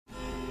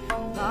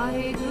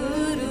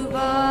ਵਾਹਿਗੁਰੂ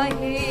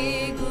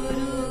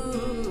ਵਾਹਿਗੁਰੂ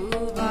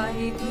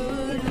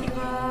ਵਾਹਿਗੁਰੂ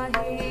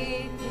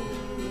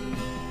ਵਾਹਿਗੁਰੂ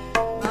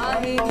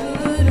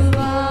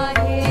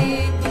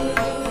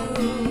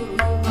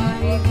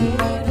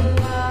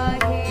ਵਾਹਿਗੁਰੂ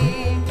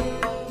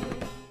ਵਾਹਿਗੁਰੂ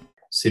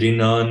ਸ੍ਰੀ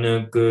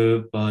ਨਾਨਕ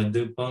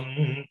ਪਦ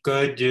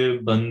ਪੰਕਜ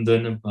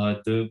ਬੰਦਨ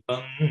ਪਦ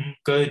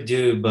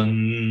ਪੰਕਜ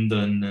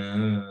ਬੰਦਨ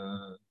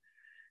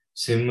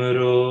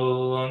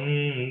ਸਿਮਰੋ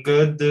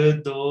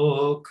ਅੰਗਦ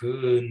ਦੋਖ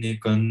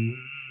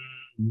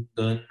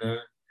ਨਿਕੰਦਨ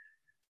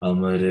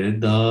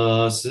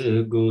ਅਮਰਦਾਸ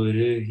ਗੁਰ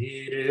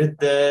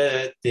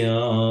ਹਿਰਦੈ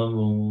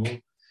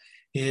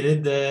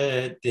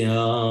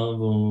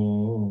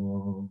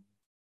ਧਿਆਵੋ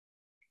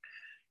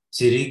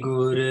ਸ੍ਰੀ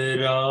ਗੁਰ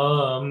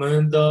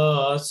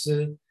ਰਾਮਦਾਸ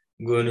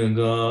ਗੁਣ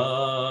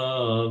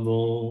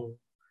ਗਾਵੋ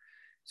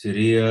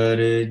ਸ੍ਰੀ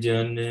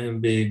ਅਰਜਨ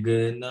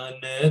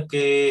ਬਿਗਨਨ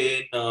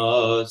ਕੇ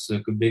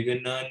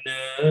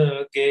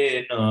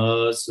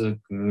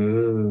ਨਾਸਕ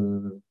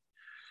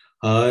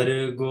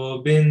ਹਰ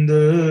ਗੋਬਿੰਦ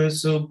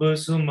ਸੁਭ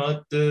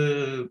ਸੁਮਤ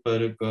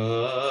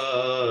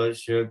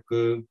ਪ੍ਰਕਾਸ਼ਕ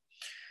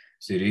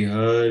ਸ੍ਰੀ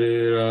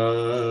ਹਰਿ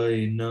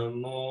ਰਾਇ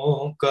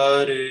ਨਮੋ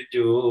ਕਰ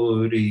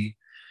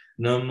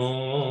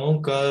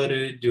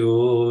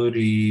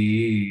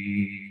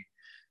ਜੋਰੀ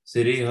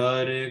ਸ੍ਰੀ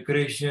ਹਰਿ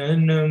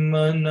ਕ੍ਰਿਸ਼ਨ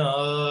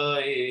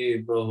ਮਨਾਏ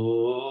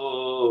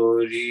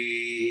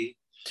ਬਹੋਰੀ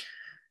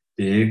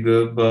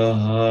ਤੇਗ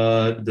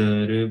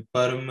ਬਹਾਦਰ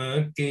ਪਰਮ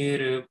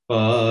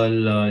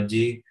ਕਿਰਪਾਲਾ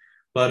ਜੀ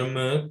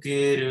ਪਰਮ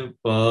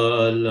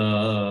ਕਿਰਪਾਲਾ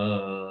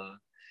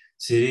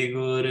ਸ੍ਰੀ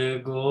ਗੁਰੂ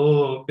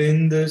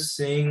ਗੋਬਿੰਦ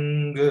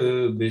ਸਿੰਘ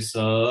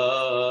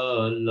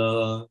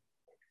ਬਿਸਾਲਾ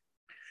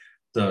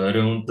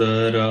ਤਰੁ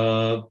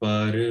ਤਰਾ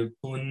ਪਰ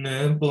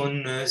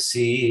ਪੁਨ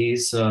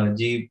ਸੀਸਾ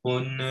ਜੀ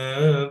ਪੁਨ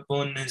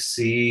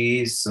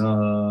ਸੀਸਾ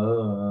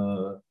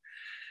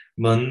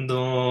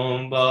ਬੰਦੋਂ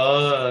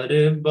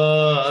ਬਾਰ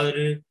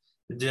ਬਾਰ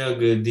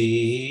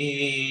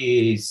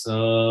ਜਗਦੀਸਾ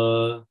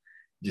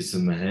ਜਿਸ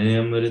ਮਹਿ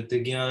ਅੰਮ੍ਰਿਤ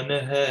ਗਿਆਨ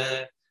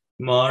ਹੈ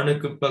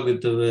ਮਾਣਕ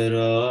ਭਗਤ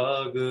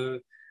ਵੈਰਾਗ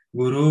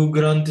ਗੁਰੂ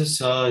ਗ੍ਰੰਥ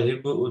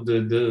ਸਾਹਿਬ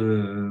ਉਦਦ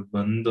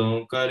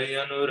ਬੰਦੋਂ ਕਰ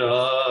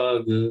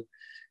ਅਨੁਰਾਗ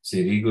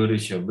ਸ੍ਰੀ ਗੁਰ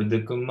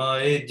ਸ਼ਬਦ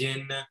ਕਮਾਏ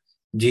ਜਿਨ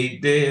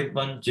ਜੀਤੇ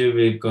ਪੰਚ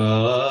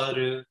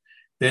ਵਿਕਾਰ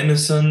ਤਿਨ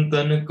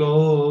ਸੰਤਨ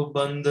ਕੋ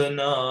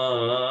ਬੰਦਨਾ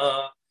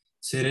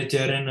ਸਿਰ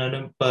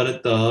ਚਰਨਨ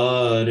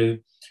ਪਰਤਾਰ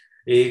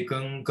ਏਕ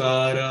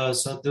ਓੰਕਾਰਾ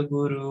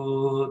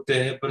ਸਤਿਗੁਰੂ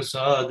ਤਹਿ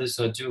ਪ੍ਰਸਾਦ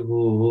ਸਚ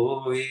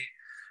ਹੋਇ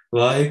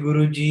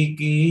ਵਾਹਿਗੁਰੂ ਜੀ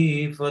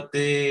ਕੀ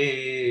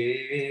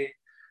ਫਤਿਹ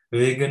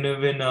ਵਿਘਨ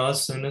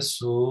ਵਿਨਾਸ਼ਨ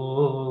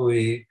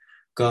ਸੋਇ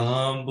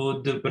ਕਹਾਂ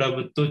ਬੁੱਧ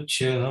ਪ੍ਰਭ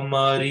ਤੁਛ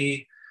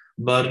ਹਮਾਰੀ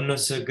ਬਰਨ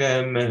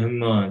ਸਕੈ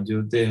ਮਹਿਮਾ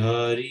ਜੋ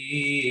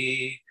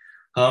ਤਿਹਾਰੀ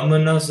ਹਮ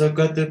ਨ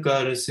ਸਕਤ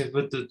ਕਰ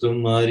ਸਿਫਤ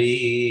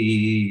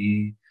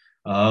ਤੁਮਾਰੀ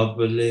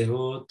ਆਪ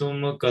ਲਿਹੋ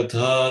ਤੁਮ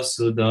ਕਥਾ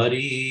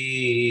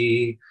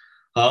ਸੁਧਾਰੀ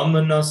ਹਮ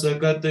ਨ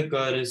ਸਕਤ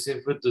ਕਰ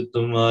ਸਿਫਤ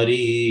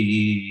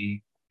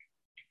ਤੁਮਾਰੀ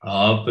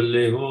ਆਪ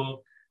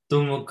ਲਿਹੋ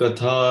ਤੁਮ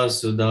ਕਥਾ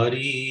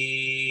ਸੁਧਾਰੀ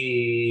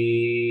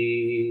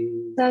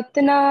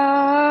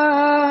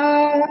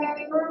ਸਤਨਾਮ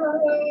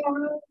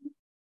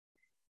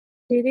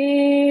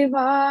ਸ੍ਰੀ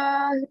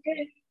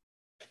ਵਾਹਿਗੁਰੂ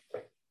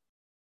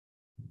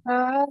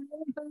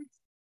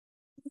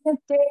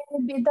ਤੇ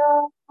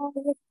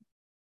ਬਿਦਾਈ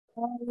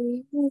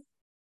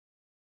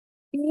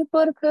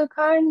ਪੁਰਖ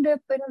ਖੰਡ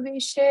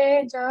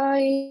ਪ੍ਰਵਿਸ਼ੇ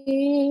ਜਾਈ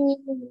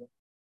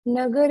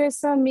ਨਗਰ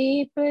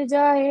ਸਮੀਪ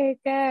ਜਾਏ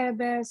ਕੈ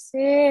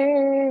ਬੈਸੇ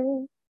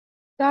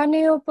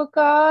ਤਨ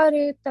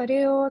ਉਪਕਾਰ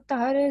ਧਰਿਓ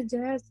ਧਰ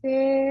ਜੈਸੇ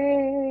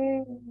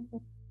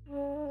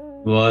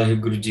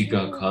ਵਾਹਿਗੁਰੂ ਜੀ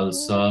ਕਾ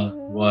ਖਾਲਸਾ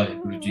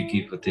ਵਾਹਿਗੁਰੂ ਜੀ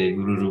ਕੀ ਫਤਿਹ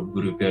ਗੁਰੂ ਰੂਪ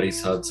ਗੁਰੂ ਪਿਆਰੀ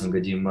ਸਾਧ ਸੰਗਤ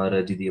ਜੀ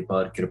ਮਹਾਰਾਜ ਜੀ ਦੀ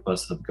ਅਪਾਰ ਕਿਰਪਾ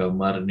ਸਦਕਾ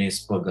ਮਹਾਰਾਜ ਨੇ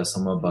ਇਸ ਭਾਗਾ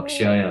ਸਮਾਂ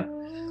ਬਖਸ਼ਿਆ ਆ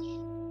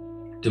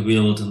to be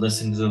able to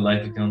listen to the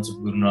life accounts of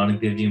Guru Nanak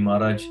Dev Ji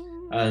Maharaj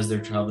as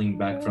they're traveling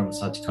back from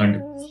Sachkhand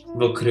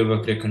ਵੱਖਰੇ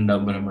ਵੱਖਰੇ ਖੰਡਾਂ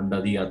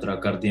ਬ੍ਰਹਮੰਡਾਂ ਦੀ ਯਾਤਰਾ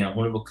ਕਰਦੇ ਆ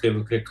ਹੁਣ ਵੱਖਰੇ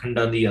ਵੱਖਰੇ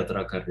ਖੰਡਾਂ ਦੀ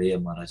ਯਾਤਰਾ ਕਰ ਰਹੇ ਆ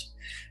ਮਹਾਰਾਜ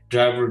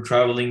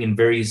traveling in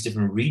various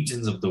different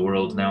regions of the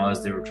world now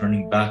as they're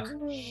returning back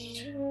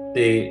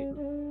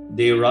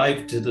they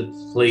arrived to the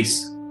place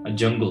a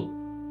jungle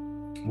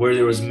where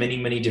there was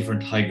many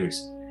different tigers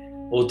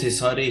ਉੱਥੇ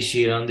ਸਾਰੇ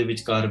ਸ਼ੇਰਾਂ ਦੇ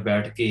ਵਿਚਕਾਰ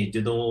ਬੈਠ ਕੇ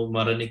ਜਦੋਂ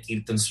ਮਹਾਰਾਜ ਨੇ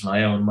ਕੀਰਤਨ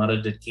ਸੁਣਾਇਆ ਔਰ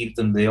ਮਹਾਰਾਜ ਦੇ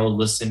ਕੀਰਤਨ they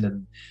all listened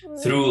and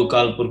through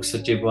Akal Purakh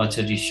ਸੱਚੇ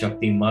ਪਾਤਸ਼ਾਹ ਜੀ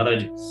ਸ਼ਕਤੀ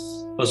ਮਹਾਰਾਜ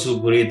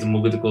ਪਸ਼ੂ ਪੁਰੇਤ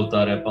ਮੁਗਧ ਕੋ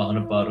ਉਤਾਰਿਆ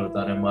ਪਾਹਨ ਪਾਰ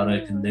ਉਤਾਰਿਆ ਮਹਾਰਾਜ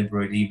can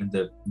liberate even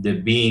the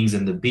beings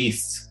and the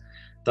beasts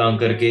ਤਾਂ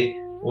ਕਰਕੇ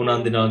ਉਹਨਾਂ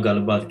ਦੇ ਨਾਲ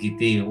ਗੱਲਬਾਤ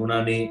ਕੀਤੀ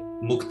ਉਹਨਾਂ ਨੇ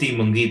ਮੁਕਤੀ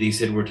ਮੰਗੀ they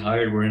said we're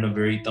tired we're in a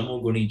very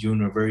tamoguni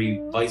june a very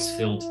vice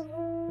filled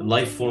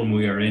life form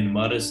we are in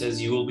Maharaj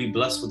says you will be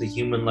blessed with a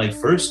human life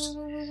first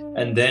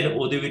and then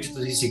ਉਹਦੇ ਵਿੱਚ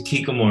ਤੁਸੀਂ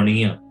ਸਿੱਖੀ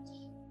ਕਮਾਉਣੀ ਆ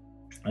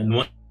and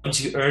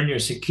once you earn your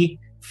ਸਿੱਖੀ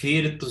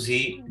ਫਿਰ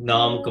ਤੁਸੀਂ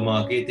ਨਾਮ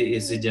ਕਮਾ ਕੇ ਤੇ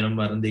ਇਸ ਜਨਮ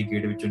ਮਰਨ ਦੇ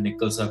ਗੇੜ ਵਿੱਚੋਂ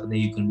ਨਿਕਲ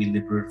ਸਕਦੇ you can be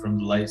liberated from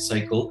the life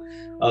cycle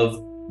of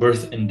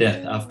birth and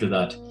death after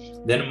that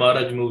then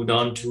Maharaj moved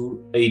on to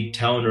a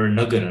town or a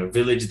nagar a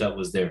village that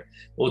was there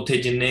ਉੱਥੇ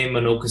ਜਿੰਨੇ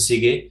ਮਨੁੱਖ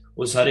ਸੀਗੇ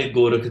ਉਹ ਸਾਰੇ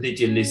ਗੋਰਖ ਦੇ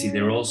ਚੇਲੇ ਸੀ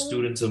they were all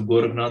students of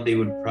Gorakhnath they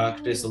would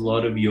practice a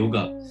lot of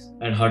yoga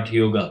and hatha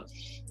yoga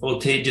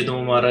ਉੱਥੇ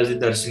ਜਦੋਂ ਮਹਾਰਾਜ ਦੇ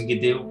ਦਰਸ਼ਨ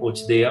ਕੀਤੇ ਉਹ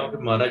ਪੁੱਛਦੇ ਆ ਕਿ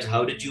ਮਹਾਰਾਜ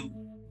how did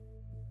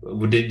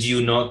you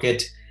not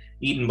get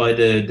eaten by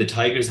the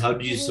tigers, how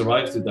did you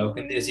survive through that? ਉਹ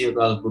ਕਹਿੰਦੇ ਅਸੀਂ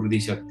ਅਕਾਲ ਪੁਰਖ ਦੀ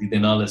ਸ਼ਕਤੀ ਦੇ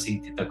ਨਾਲ ਅਸੀਂ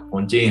ਇੱਥੇ ਤੱਕ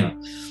ਪਹੁੰਚੇ ਹਾਂ।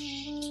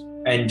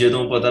 ਐਂਡ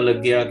ਜਦੋਂ ਪਤਾ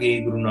ਲੱਗਿਆ ਕਿ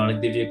ਗੁਰੂ ਨਾਨਕ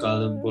ਦੇਵ ਜੀ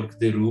ਅਕਾਲ ਪੁਰਖ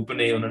ਦੇ ਰੂਪ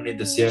ਨੇ, ਉਹਨਾਂ ਨੇ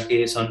ਦੱਸਿਆ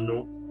ਕਿ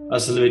ਸਾਨੂੰ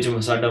ਅਸਲ ਵਿੱਚ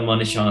ਸਾਡਾ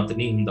ਮਨ ਸ਼ਾਂਤ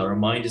ਨਹੀਂ ਹੁੰਦਾ, our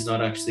mind is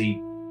not actually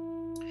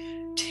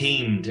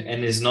tamed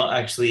and is not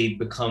actually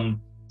become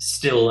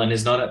still and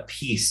is not at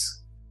peace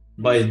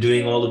by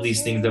doing all of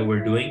these things that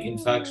we're doing. In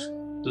fact,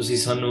 ਤੁਸੀਂ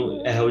ਸਾਨੂੰ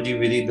ਇਹੋ ਜਿਹੀ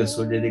ਵਿਧੀ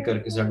ਦੱਸੋ ਜਿਹਦੇ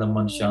ਕਰਕੇ ਸਾਡਾ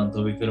ਮਨ ਸ਼ਾਂਤ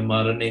ਹੋਵੇ। ਫਿਰ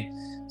ਮਹਾਰਾਜ ਨੇ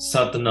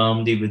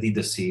ਸਤਨਾਮ ਦੀ ਵਿਧੀ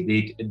ਦੱਸੀ।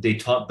 They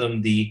taught them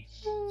the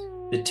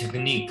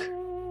technique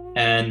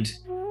and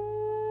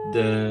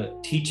the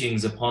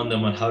teachings upon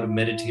them on how to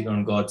meditate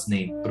on God's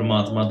name,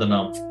 ਪਰਮਾਤਮਾ ਦਾ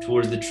ਨਾਮ,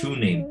 towards the true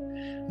name।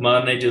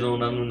 ਮਹਾਰਾਜ ਨੇ ਜਦੋਂ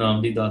ਉਹਨਾਂ ਨੂੰ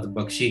ਨਾਮ ਦੀ ਦਾਤ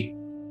ਬਖਸ਼ੀ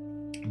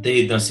ਤੇ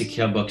ਏਦਾਂ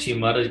ਸਿੱਖਿਆ ਬਖਸ਼ੀ,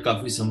 ਮਹਾਰਾਜ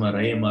ਕਾਫੀ ਸਮਾਂ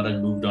ਰਹੇ।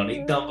 ਮਹਾਰਾਜ moved on,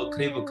 ਏਦਾਂ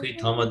ਵੱਖਰੀ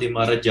ਥਾਵਾਂ ਤੇ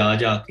ਮਹਾਰਾਜ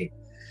ਜਾ ਕੇ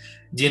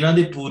ਜਿਨ੍ਹਾਂ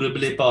ਦੇ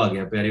ਪੂਰਬਲੇ ਭਾਗ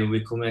ਆ ਪਿਆਰਿਓ।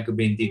 ਵੇਖੋ ਮੈਂ ਇੱਕ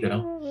ਬੇਨਤੀ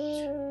ਕਰਾਂ,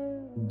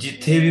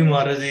 ਜਿੱਥੇ ਵੀ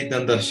ਮਹਾਰਾਜ ਦੇ ਏਦਾਂ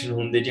ਦਰਸ਼ਨ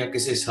ਹੁੰਦੇ ਜਾਂ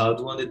ਕਿਸੇ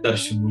ਸਾਧੂਆਂ ਦੇ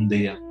ਦਰਸ਼ਨ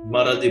ਹੁੰਦੇ ਆ,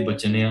 ਮਹਾਰਾਜ ਦੇ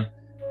ਬਚਨ ਆ,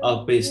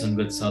 ਆਪੇ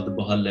ਸੰਗਤ ਸਤ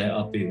ਬਹਾਲੈ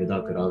ਆਪੇ ਵਿਦਾ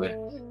ਕਰਾਵੇ।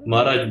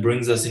 ਮਹਾਰਾਜ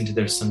brings us into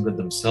their ਸੰਗਤ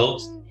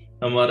themselves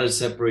and Maharaj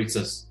separates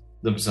us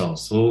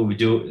themselves। ਉਹ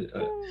ਜੋ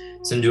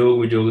ਸੰਜੋਗ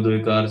ਵਿਜੋਗ ਦੋ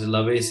ਕਾਰਜ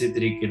ਲਾਵੇ, ਇਸੇ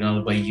ਤਰੀਕੇ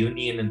ਨਾਲ by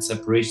union and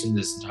separation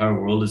this entire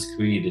world is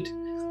created।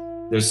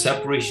 There's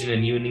separation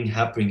and union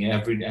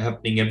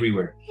happening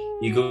everywhere।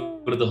 You go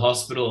to the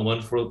hospital, on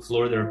one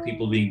floor there are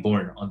people being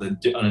born, on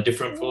a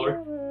different floor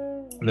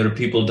there are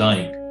people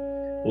dying।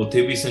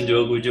 ਉੱਥੇ ਵੀ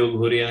ਸੰਜੋਗ ਵਿਜੋਗ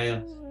ਹੋ ਰਿਹਾ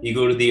ਆ। You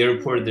go to the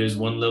airport, there's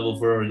one level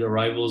for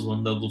arrivals,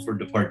 one level for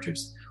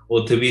departures।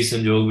 ਉੱਥੇ ਵੀ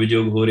ਸੰਜੋਗ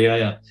ਵਿਜੋਗ ਹੋ ਰਿਹਾ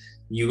ਆ।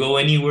 You go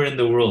anywhere in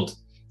the world,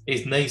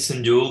 ਇਸ ਨਹੀਂ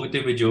ਸੰਜੋਗ ਤੇ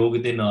ਵਿਜੋਗ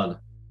ਦੇ ਨਾਲ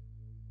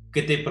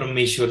ਕਿਤੇ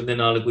ਪਰਮੇਸ਼ਵਰ ਦੇ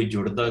ਨਾਲ ਕੋਈ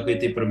ਜੁੜਦਾ,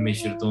 ਕਿਤੇ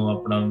ਪਰਮੇਸ਼ਵਰ ਤੋਂ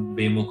ਆਪਣਾ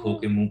ਬੇਮੁਖ ਹੋ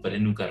ਕੇ ਮੂੰਹ ਪਰੇ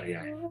ਨੂੰ ਕਰ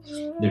ਰਿਹਾ ਹੈ।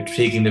 They're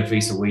taking their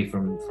face away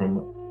from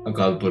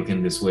Akal Purakh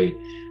in this way।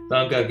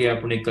 ਤਾਂ ਕਰਕੇ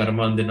ਆਪਣੇ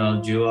ਕਰਮਾਂ ਦੇ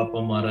ਨਾਲ ਜੋ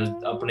ਆਪਾਂ ਮਹਾਰਾਜ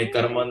ਆਪਣੇ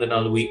ਕਰਮਾਂ ਦੇ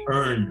ਨਾਲ we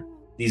earn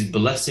these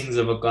blessings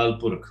of Akal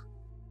Purakh,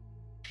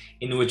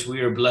 in which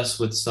we are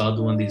blessed with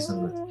ਸਾਧੂਆਂ ਦੀ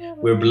ਸੰਗਤ,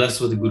 we are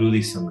blessed with ਗੁਰੂ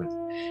ਦੀ ਸੰਗਤ।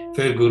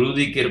 ਫਿਰ ਗੁਰੂ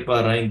ਦੀ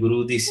ਕਿਰਪਾ ਰਾਹੀਂ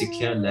ਗੁਰੂ ਦੀ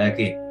ਸਿੱਖਿਆ ਲੈ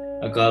ਕੇ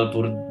ਅਕਾਲ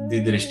ਪੁਰਖ ਦੀ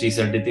ਦ੍ਰਿਸ਼ਟੀ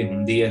ਸਾਡੇ ਤੇ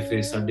ਹੁੰਦੀ ਹੈ,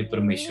 ਫਿਰ ਸਾਡੇ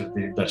ਪਰਮੇਸ਼ਵਰ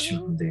ਦੇ ਦਰਸ਼ਨ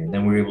ਹੁੰਦੇ ਹਨ।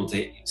 Then we're able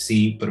to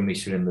see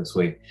ਪਰਮੇਸ਼ਵਰ in this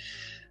way।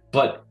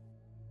 But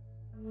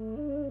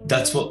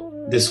that's what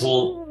this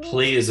whole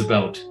play is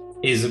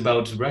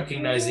about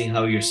recognizing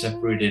how you're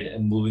separated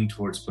and moving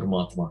towards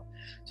ਪਰਮਾਤਮਾ।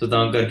 ਸੋ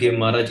ਤਾਂ ਕਰਕੇ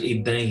ਮਹਾਰਾਜ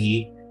ਏਦਾਂ ਹੀ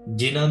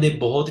ਜਿਨ੍ਹਾਂ ਦੇ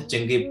ਬਹੁਤ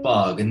ਚੰਗੇ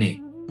ਭਾਗ ਨੇ,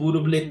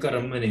 ਪੂਰਬਲੇ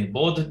ਕਰਮ ਨੇ,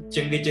 ਬਹੁਤ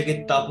ਚੰਗੇ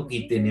ਤਪ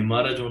ਕੀਤੇ ਨੇ,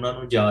 ਮਹਾਰਾਜ ਉਹਨਾਂ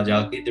ਨੂੰ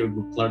ਜਾ ਕੇ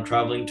they're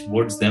traveling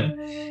towards them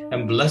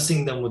and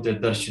blessing them with their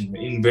darshan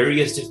in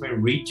various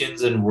different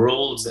regions and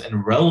worlds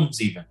and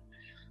realms even।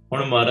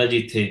 ਹੁਣ ਮਹਾਰਾਜ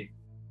ਇੱਥੇ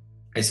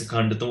ਇਸ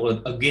ਖੰਡ ਤੋਂ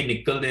ਅੱਗੇ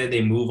ਨਿਕਲਦੇ,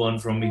 they move on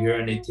from here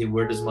and ਇੱਥੇ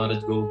where does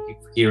Maharaj go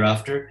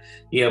hereafter,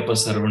 ਇਹ ਆਪਾਂ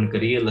ਸਰਵਣ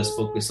ਕਰੀਏ। Let's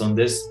focus on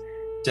this।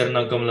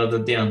 ਚਰਨਾ ਕਮਲਾਂ ਦਾ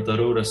ਧਿਆਨ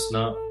ਧਰੋ,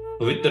 ਰਸਨਾ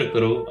ਪਵਿੱਤਰ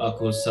ਕਰੋ,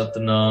 ਆਖੋ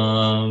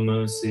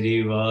ਸਤਨਾਮ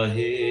ਸ੍ਰੀ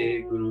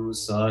ਵਾਹਿਗੁਰੂ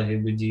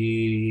ਸਾਹਿਬ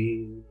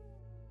ਜੀ।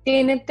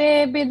 ਤਿਨ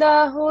ਤੇ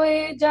ਵਿਦਾ ਹੋਏ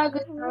ਜਗ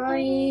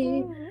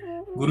ਤਾਈ।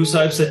 ਗੁਰੂ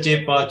ਸਾਹਿਬ ਸੱਚੇ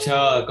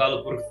ਪਾਤਸ਼ਾਹ ਅਕਾਲ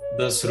ਪੁਰਖ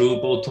ਦਾ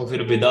ਸਰੂਪ ਉੱਥੋਂ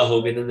ਫਿਰ ਵਿਦਾ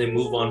ਹੋ ਗਏ। Then they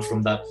move on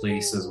from that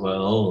place as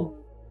well।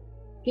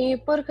 ਕੀ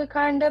ਪੁਰਖ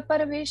ਖੰਡ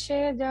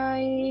ਪਰਵੇਸ਼ੇ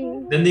ਜਾਈ।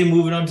 Then they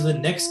moved on to the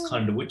next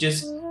khand, which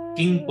is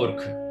King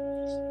Purkh।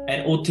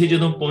 and ਉੱਥੇ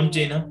ਜਦੋਂ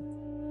ਪਹੁੰਚੇ ਨਾ,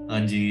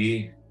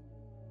 ਹਾਂਜੀ,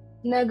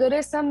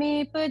 ਨਗਰ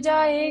ਸਮੀਪ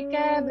ਜਾਏ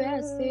ਕੈ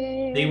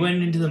ਬੈਸੇ। they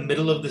went into the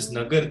middle of this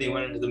nagar, they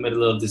went into the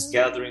middle of this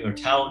gathering or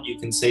town, you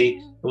can say।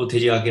 ਉੱਥੇ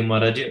ਜਾ ਕੇ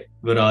ਮਹਾਰਾਜ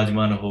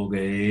ਵਿਰਾਜਮਾਨ ਹੋ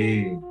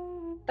ਗਏ।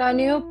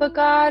 ਤਨ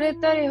ਉਪਕਾਰ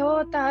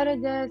ਤਰਿਓ ਤਰ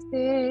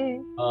ਜੈਸੇ।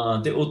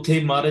 ਹਾਂ, ਤੇ ਉੱਥੇ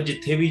ਮਹਾਰਾਜ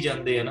ਜਿੱਥੇ ਵੀ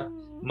ਜਾਂਦੇ ਆ ਨਾ,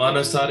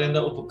 ਮਹਾਰਾਜ ਸਾਰਿਆਂ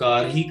ਦਾ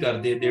ਉਪਕਾਰ ਹੀ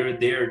ਕਰਦੇ। they are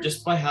there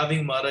just by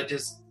having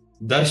Maharaj's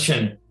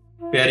darshan।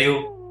 ਪਿਆਰਿਓ,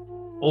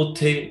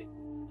 ਉੱਥੇ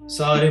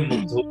ਸਾਰੇ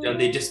ਮੁਕਤ ਹੋ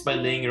ਜਾਂਦੇ just by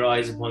laying your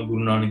eyes upon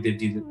Guru Nanak Dev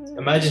Ji।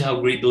 Imagine how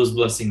great those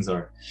blessings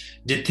are।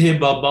 ਜਿੱਥੇ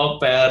ਬਾਬਾ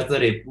ਪੈਰ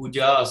ਧਰੇ,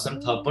 ਪੂਜਾ ਆਸਨ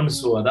ਥਾਪਨ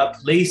ਸੋਆ,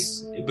 that place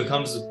it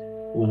becomes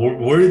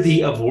worthy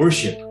of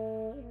worship।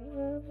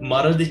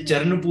 ਮਹਾਰਾਜ ਦੇ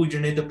ਚਰਨ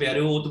ਪੂਜਣੇ ਤਾਂ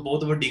ਪਿਆਰਿਓ ਉਹ ਤਾਂ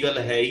ਬਹੁਤ ਵੱਡੀ ਗੱਲ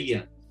ਹੈ ਹੀ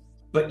ਆ।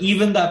 But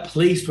even that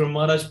place where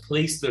Maharaj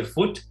placed their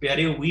foot,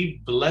 ਪਿਆਰਿਓ, we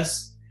bless,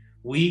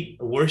 we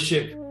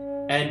worship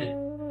and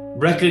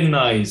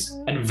recognize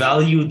and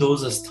value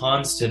those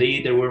asthans today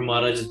that where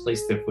Maharaj has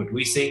placed their foot।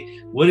 We say,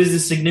 what is the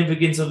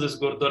significance of this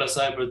Gurdwara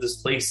Sahib or this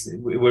place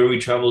where we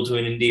travel to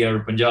in India or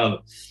Punjab?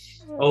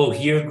 Oh,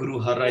 here Guru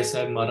Har Rai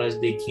Sahib Maharaj,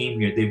 they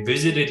came here, they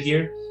visited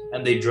here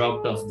and they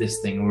dropped off this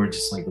thing, and we're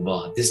just like, wow,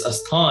 this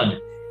asthan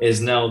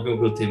is now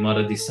ਕਿਉਂਕਿ ਉੱਥੇ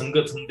ਮਹਾਰਾਜ ਦੀ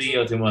ਸੰਗਤ ਹੁੰਦੀ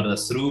ਆ, ਉੱਥੇ ਮਹਾਰਾਜ ਦਾ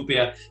ਸਰੂਪ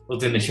ਆ,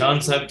 ਉੱਥੇ ਨਿਸ਼ਾਨ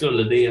ਸਾਹਿਬ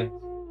ਝੁੱਲਦੇ ਆ।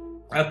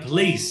 A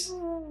place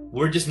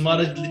where just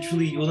Maharaj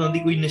literally ਉਹਨਾਂ ਦੀ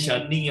ਕੋਈ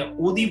ਨਿਸ਼ਾਨੀ ਆ,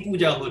 ਉਹਦੀ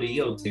ਪੂਜਾ ਹੋ ਰਹੀ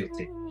ਆ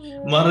ਉੱਥੇ।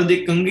 ਮਹਾਰਾਜ ਦੇ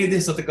ਕੰਗੇ ਦੇ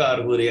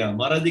ਸਤਿਕਾਰ ਹੋ ਰਿਹਾ,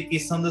 ਮਹਾਰਾਜ ਦੇ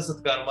ਕੇਸਾਂ ਦਾ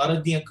ਸਤਿਕਾਰ, ਮਹਾਰਾਜ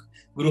ਦੀਆਂ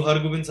ਗੁਰੂ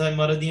ਹਰਗੋਬਿੰਦ ਸਾਹਿਬ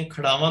ਮਹਾਰਾਜ ਦੀਆਂ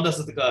ਖੜਾਵਾਂ ਦਾ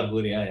ਸਤਿਕਾਰ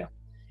ਹੋ ਰਿਹਾ ਆ।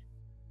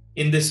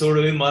 in this sort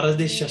of way ਮਹਾਰਾਜ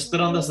ਦੇ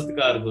ਸ਼ਸਤਰਾਂ ਦਾ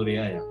ਸਤਿਕਾਰ ਹੋ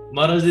ਰਿਹਾ ਆ,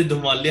 ਮਹਾਰਾਜ ਦੇ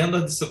ਧਮਾਲਿਆਂ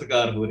ਦਾ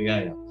ਸਤਿਕਾਰ ਹੋ ਰਿਹਾ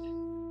ਆ।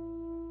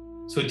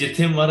 ਸੋ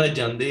ਜਿੱਥੇ ਮਹਾਰਾਜ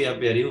ਜਾਂਦੇ ਆ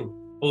ਪਿਆਰਿਓ,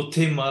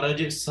 ਉੱਥੇ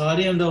ਮਹਾਰਾਜ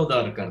ਸਾਰਿਆਂ ਦਾ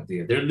ਉਦਾਰ ਕਰਦੇ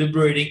ਆ. They're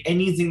liberating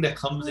anything that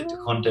comes into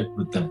contact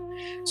with them.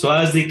 So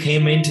as they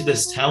came into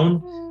this town,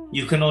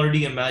 you can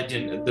already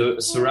imagine the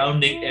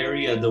surrounding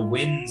area, the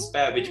winds,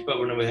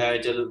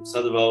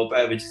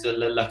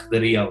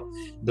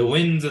 the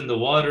winds and the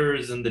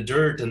waters and the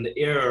dirt and the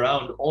air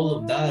around, all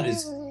of that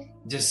is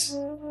just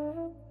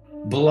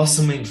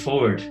blossoming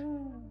forward.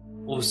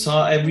 Oh, saw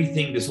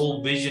everything, this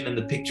whole vision and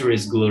the picture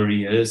is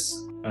glorious.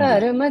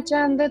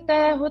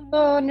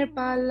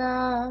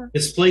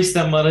 This place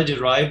that Maharaj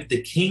arrived,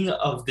 the king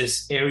of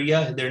this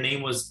area, their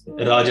name was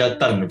Raja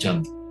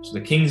Dharmachand. So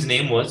the king's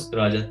name was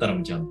Raja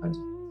Dharmachand.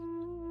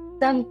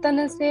 And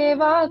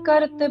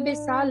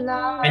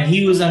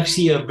he was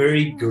actually a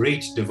very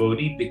great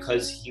devotee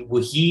because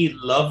he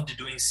loved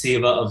doing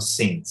seva of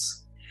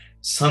saints.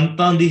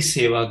 Santan di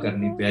seva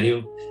karni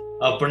pyareo.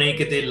 ਆਪਣੇ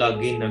ਕਿਤੇ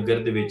ਲਾਗੇ ਨਗਰ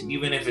ਦੇ ਵਿੱਚ,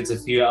 even if it's a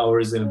few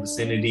hours in the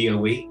vicinity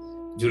away,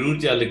 ਜ਼ਰੂਰ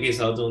ਚੱਲ ਕੇ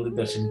ਸਾਧੂਆਂ ਦੇ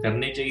ਦਰਸ਼ਨ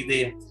ਕਰਨੇ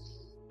ਚਾਹੀਦੇ ਆ.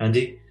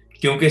 ਹਾਂਜੀ,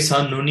 ਕਿਉਂਕਿ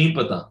ਸਾਨੂੰ ਨਹੀਂ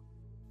ਪਤਾ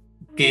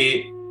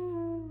ਕਿ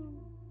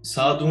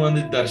ਸਾਧੂਆਂ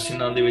ਦੇ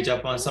ਦਰਸ਼ਨਾਂ ਦੇ ਵਿੱਚ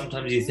ਆਪਾਂ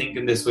sometimes you think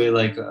in this way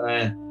like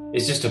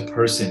it's just a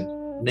person.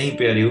 ਨਹੀਂ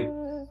ਪਿਆਰਿਓ,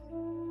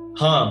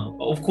 ਹਾਂ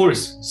of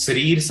course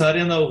ਸਰੀਰ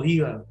ਸਾਰਿਆਂ ਦਾ ਉਹੀ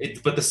ਆ,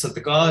 but the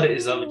ਸਤਿਕਾਰ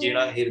is of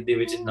ਜਿਹੜਾ ਹਿਰਦੇ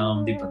ਵਿੱਚ ਨਾਮ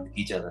ਦੀ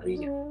ਬੰਦਗੀ ਚੱਲ ਰਹੀ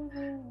ਹੈ.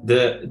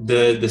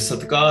 The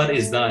ਸਤਿਕਾਰ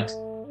is that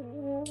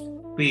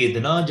ਭੇਦ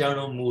ਨਾ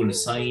ਜਾਣੋ ਮੂਲ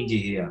ਸਾਈਂ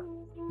ਜਿਹੇ ਆ,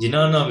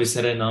 ਜਿਨ੍ਹਾਂ ਨਾ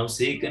ਵਿਸਰੇ ਨਾਮ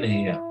ਸੇਕ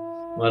ਨਹੀਂ ਆ.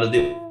 ਮਹਾਰਾਜ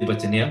ਦੇ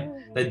ਬਚਨ ਆ,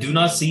 that do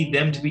not see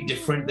them to be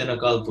different than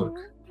Akal Purkh.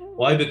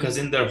 Why? Because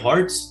in their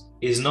hearts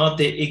is not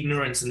the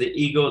ignorance and the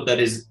ego that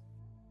is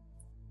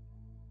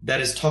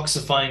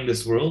toxifying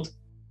this world.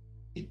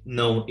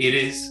 No, it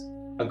is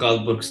Akal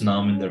Purkh's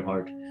naam in their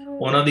heart.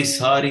 ਉਹਨਾਂ ਦੀ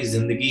ਸਾਰੀ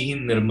ਜ਼ਿੰਦਗੀ ਹੀ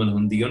ਨਿਰਮਲ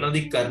ਹੁੰਦੀ, ਉਹਨਾਂ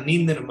ਦੀ ਕਰਨੀ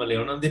ਨਿਰਮਲ ਹੈ,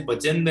 ਉਹਨਾਂ ਦੇ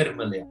ਬਚਨ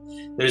ਨਿਰਮਲ ਹੈ.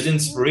 There is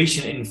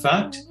inspiration. In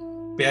fact,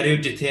 ਪਿਆਰਿਓ,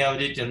 ਜਿੱਥੇ ਆਓ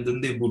ਜੇ ਚੰਦਨ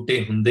ਦੇ ਬੂਟੇ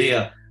ਹੁੰਦੇ ਆ,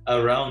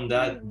 around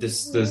that the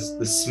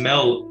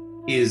smell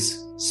is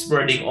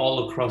spreading all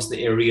across the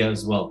area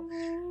as well.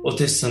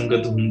 ਉੱਥੇ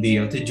ਸੰਗਤ ਹੁੰਦੀ ਆ,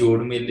 ਉੱਥੇ ਜੋੜ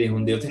ਮੇਲੇ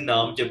ਹੁੰਦੇ ਆ, ਉੱਥੇ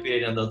ਨਾਮ ਜਪਿਆ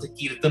ਜਾਂਦਾ, ਉੱਥੇ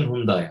ਕੀਰਤਨ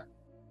ਹੁੰਦਾ ਆ.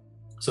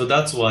 So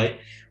that's why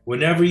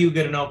whenever you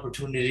get an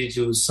opportunity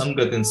to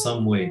ਸੰਗਤ in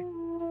some way,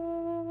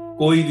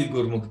 ਕੋਈ ਵੀ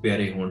ਗੁਰਮੁਖ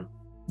ਪਿਆਰੇ ਹੋਣ,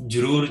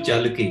 ਜ਼ਰੂਰ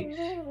ਚੱਲ ਕੇ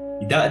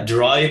that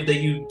drive that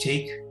you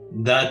take,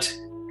 that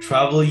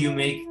travel you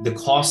make, the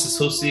cost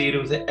associated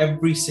with it,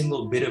 every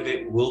single bit of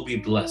it will be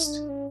blessed.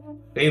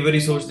 ਕਈ ਵਾਰੀ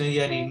ਸੋਚਦੇ ਹਾਂ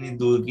ਯਾਰ ਇੰਨੀ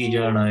ਦੂਰ ਕੀ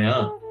ਜਾਣਾ ਆ,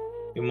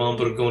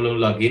 ਇਮਾਮਪੁਰ ਕੋਲੋਂ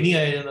ਲਾਗੇ ਨਹੀਂ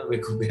ਆਇਆ ਜਾਂਦਾ.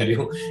 ਵੇਖੋ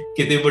ਪਿਆਰਿਓ,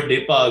 ਕਿਤੇ ਵੱਡੇ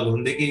ਭਾਗ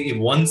ਹੁੰਦੇ ਕਿ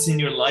once in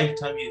your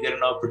lifetime you get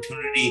an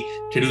opportunity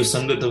to do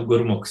ਸੰਗਤ of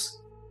ਗੁਰਮੁਖs.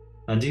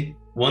 ਹਾਂਜੀ,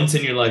 once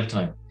in your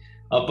lifetime.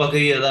 ਆਪਾਂ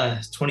ਕਹੀਏ that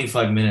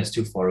 25 minutes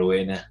too far away,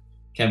 nah,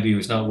 can't be,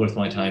 it's not worth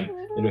my time.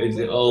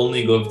 I'll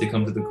only go if they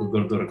come to the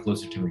Gurdwara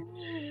closer to me.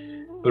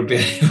 ਪਰ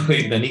ਪਿਆਰਿਓ,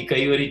 ਏਦਾਂ ਨਹੀਂ,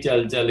 ਕਈ ਵਾਰੀ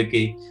ਚੱਲ ਕੇ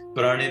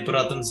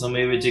ਪੁਰਾਤਨ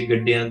ਸਮੇਂ ਵਿੱਚ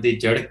ਗੱਡਿਆਂ ਤੇ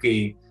ਚੜ੍ਹ ਕੇ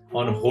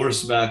on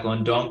horseback, on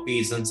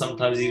donkeys, and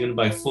sometimes even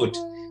by foot,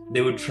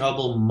 they would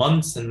travel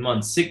months and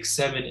months, 6,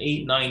 7,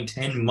 8, 9,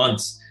 10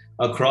 months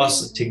across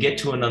to get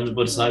to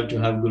Anandpur Sahib to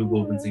have Guru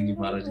Gobind Singh Ji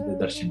Maharaj the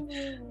darshan,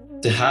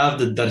 to have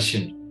the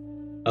darshan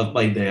of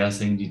Bhai Daya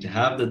Singh Ji, to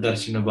have the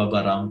darshan of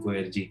Baba Ram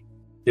Koyar Ji.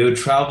 They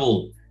would travel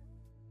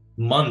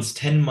months,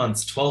 10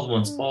 months, 12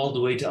 months, all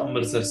the way to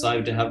Amritsar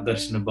Sahib to have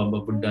darshan of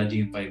Baba Buddha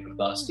Ji and Bhai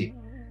Gurdas Ji.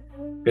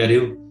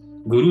 Pyareo,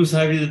 Guru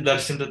Sahib Ji the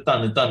darshan to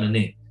tan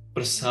ne,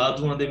 ਪਰ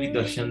ਸਾਧੂਆਂ ਦੇ ਵੀ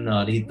ਦਰਸ਼ਨ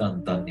ਨਾਲ ਹੀ ਧੰਨ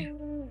ਧੰਨ ਆ.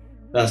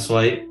 That's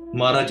why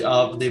ਮਹਾਰਾਜ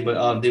ਆਪ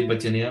ਦੇ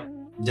ਬਚਨ ਆ,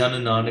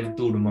 ਜਨ ਨਾਨਕ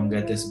ਧੂੜ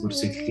ਮੰਗੈ ਤਿਸ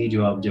ਗੁਰਸਿੱਖ ਕੀ,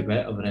 ਜੋ ਆਪ ਜਪੈ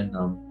ਅਵਰੈ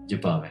ਨਾਮ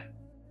ਜਪਾਵੈ.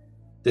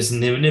 This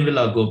ਨਿਵ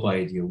ਲਾਗੋ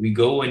ਪਾਏ ਦਿਓ. We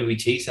go and we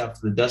chase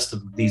after the dust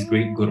of these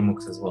great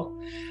Gurmukhs as well.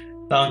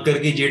 ਤਾਂ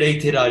ਕਰਕੇ ਜਿਹੜਾ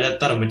ਇੱਥੇ ਰਾਜਾ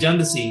ਧਰਮਚੰਦ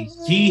ਸੀ,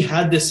 he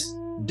had this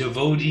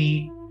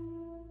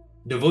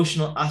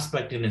devotional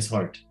aspect in his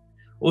heart.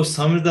 ਉਹ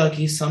ਸਮਝਦਾ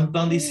ਕਿ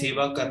ਸੰਤਾਂ ਦੀ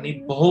ਸੇਵਾ ਕਰਨੀ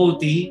ਬਹੁਤ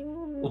ਹੀ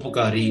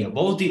ਉਪਕਾਰੀ ਆ,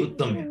 ਬਹੁਤ ਹੀ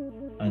ਉੱਤਮ ਆ.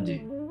 ਹਾਂਜੀ.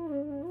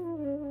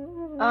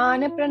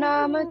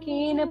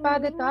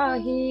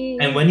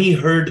 And when he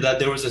heard that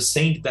there was a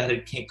saint that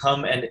had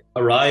come and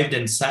arrived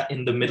and sat in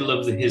the middle of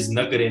his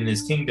nagar in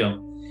his kingdom,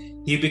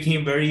 he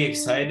became very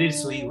excited.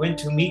 So he went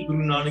to meet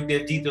Guru Nanak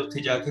Dev Ji. Te utthe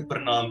jaake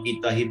pranam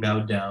kita, he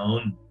bowed down.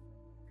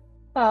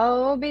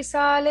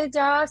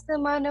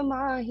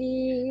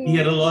 He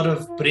had a lot of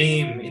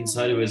prem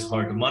inside of his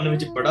heart. Man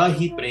vich bada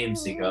hi prem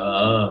siga.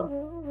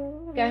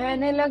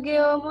 ਕਹਿਣੇ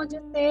ਲੱਗਿਓ ਮੁਝ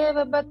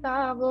save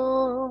ਬਤਾਵੋ.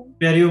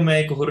 ਪਿਆਰਿਓ, ਮੈਂ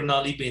ਇੱਕ ਹੋਰ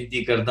ਨਾਲ ਹੀ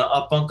ਬੇਨਤੀ ਕਰਦਾ,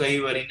 ਆਪਾਂ ਕਈ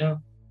ਵਾਰੀ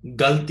ਨਾ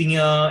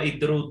ਗਲਤੀਆਂ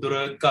ਇੱਧਰ ਉੱਧਰ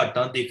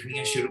ਘਾਟਾਂ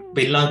ਦੇਖਣੀਆਂ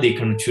ਪਹਿਲਾਂ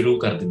ਦੇਖਣ ਸ਼ੁਰੂ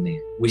ਕਰ ਦਿੰਦੇ ਹਾਂ.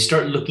 We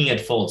start looking at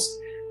faults.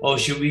 Oh,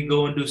 should we go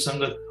and do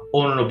sangat?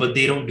 Oh no, but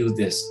they don't do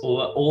this.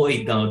 Oh,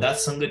 ਏਦਾਂ, that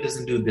sangat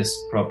doesn't do this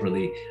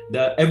properly.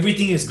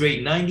 Everything is great,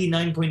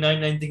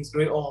 99.99 things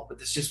great. Oh, but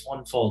there's just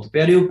one fault.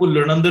 ਪਿਆਰਿਓ,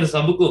 ਭੁੱਲਣ ਅੰਦਰ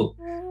ਸਭ ਕੋ,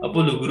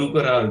 ਭੁੱਲ ਗੁਰੂ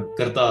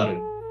ਕਰਤਾਰ.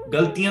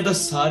 ਗਲਤੀਆਂ ਤਾਂ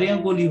ਸਾਰਿਆਂ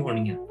ਕੋਲ ਹੀ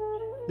ਹੋਣੀਆਂ.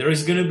 There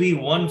is going to be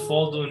one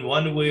fault in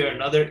one way or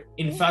another.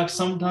 In fact,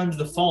 sometimes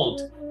the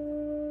fault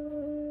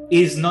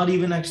is not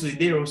even actually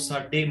there. Or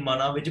ਸਾਡੇ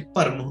ਮਨਾਂ ਵਿੱਚ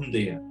ਭਰਮ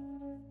ਹੁੰਦੇ ਆ.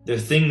 There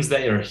are things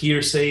that are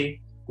hearsay,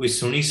 ਕੋਈ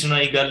ਸੁਣੀ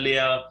ਸੁਣਾਈ ਗੱਲ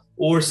ਆ,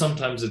 or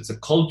sometimes it's a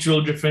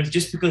cultural difference.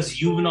 Just because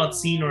you've not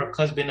seen or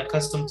been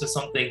accustomed to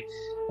something,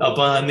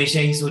 ਆਪਾਂ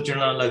ਹਮੇਸ਼ਾ ਹੀ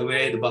ਸੋਚਣਾ ਲੱਗ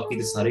ਪਏ ਬਾਕੀ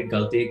ਤੇ ਸਾਰੇ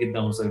ਗਲਤ ਹੈ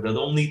ਕਿੱਦਾਂ ਹੋ ਸਕਦਾ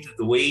the only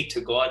the way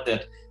to God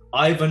that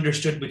I've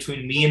understood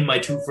between me and my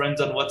two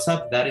friends on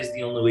WhatsApp that is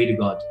the only way to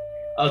God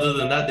other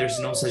than that there's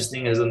no such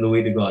thing as on the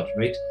way to God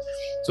right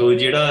so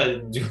ਜਿਹੜਾ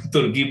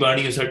ਤੁਰਕੀ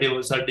ਬਾਣੀ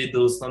ਸਾਡੇ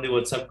ਦੋਸਤਾਂ ਦੇ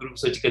WhatsApp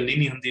group ਵਿੱਚ ਇਕੱਲੀ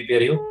ਨਹੀਂ ਹੁੰਦੀ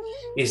ਪਿਆਰਿਓ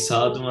ਇਹ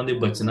ਸਾਧੂਆਂ ਦੇ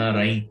ਬਚਨਾਂ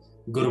ਰਾਹੀਂ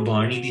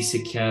ਗੁਰਬਾਣੀ ਦੀ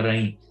ਸਿੱਖਿਆ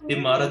ਰਾਹੀਂ ਤੇ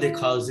ਮਹਾਰਾਜ ਦੇ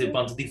ਖਾਲਸੇ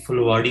ਪੰਥ ਦੀ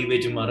ਫੁਲਵਾੜੀ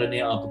ਵਿੱਚ ਮਹਾਰਾਜ ਨੇ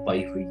ਆਪ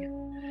ਪਾਈ ਹੋਈ ਹੈ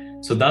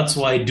So that's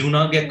why do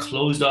not get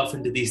closed off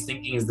into these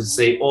thinkings that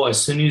say, oh,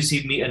 as soon as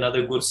you meet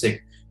another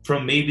Gursikh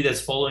from maybe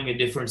that's following a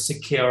different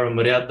Sikhya or a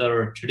Maryada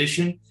or a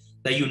tradition,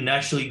 that you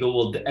naturally go,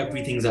 well,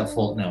 everything's at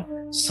fault now.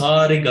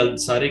 Sare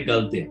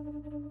galte.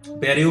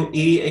 Pyareo,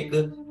 ਇਹ ਇੱਕ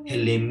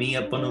ਹਲੇਮੀ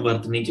ਆਪਾਂ ਨੂੰ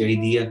ਵਰਤਣੀ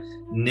ਚਾਹੀਦੀ ਆ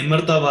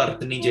ਨਿਮਰਤਾ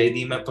ਵਰਤਣੀ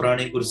ਚਾਹੀਦੀ ਮੈਂ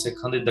ਪੁਰਾਣੇ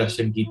ਗੁਰਸਿੱਖਾਂ ਦੇ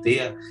ਦਰਸ਼ਨ ਕੀਤੇ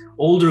ਆ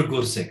older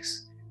Gursikhs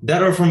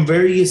that are from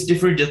various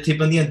different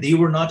Jathibandiyan, they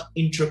were not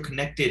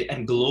interconnected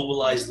and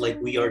globalized like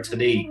we are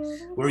today,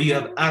 where you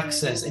have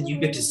access and you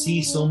get to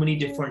see so many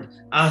different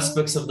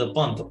aspects of the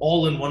Panth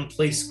all in one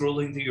place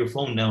scrolling through your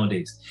phone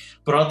nowadays.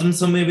 Puratan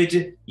samay vich,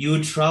 you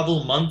would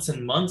travel months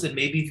and months, and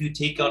maybe if you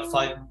take out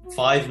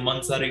five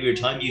months out of your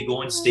time, you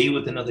go and stay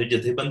with another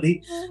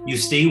Jathibandi, you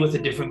stay with a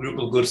different group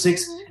of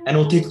Gursikhs, and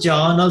uthe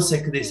cha nal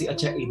sikhde si,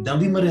 acha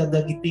idam bhi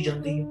maryada ਕੀਤੀ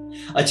ਜਾਂਦੀ ਹੈ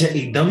acha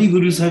idam bhi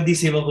Guru Sahib di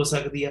seva ho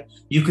sakdi hai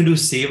you can do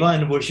seva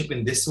and worship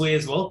in this way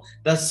as well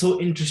that's so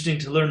interesting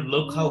to learn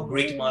look how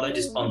great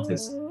Maharaj's Panth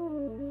is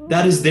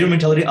that is their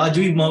mentality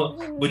aaj bhi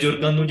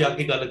bujurgan nu ja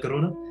ke ਗੱਲ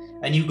ਕਰੋ ਨਾ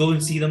and you go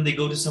and see them they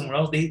go to somewhere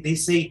else they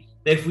say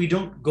that if we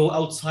don't go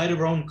outside of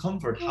our own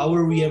comfort how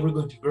are we ever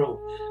going to grow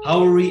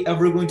how are we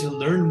ever going to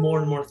learn more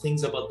and more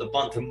things about the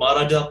Panth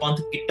Maharaj da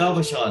Panth kitta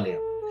vishal hai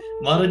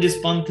Maharaj's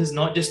Panth is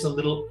not just a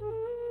little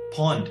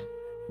pond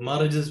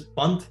Maharaj's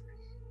Panth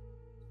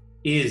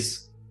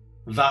is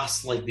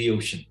vast like the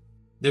ocean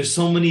there's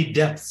so many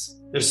depths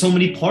there's so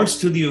many parts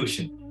to the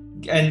ocean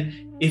and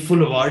if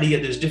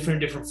fulawadi there's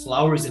different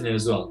flowers in it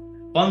as well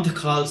Panth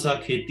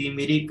Khalsa kheti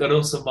meri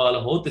karo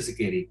sabal ho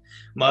tiskeri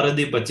Maharaj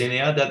de bache ne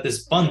that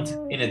this Panth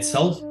in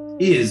itself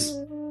is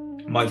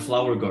my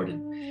flower garden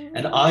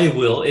and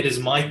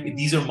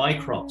these are my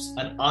crops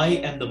and I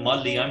am the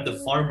mali I'm the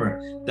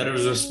farmer that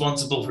is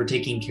responsible for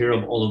taking care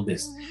of all of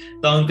this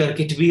taan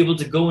karke to be able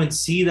to go and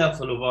see that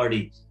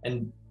fulawadi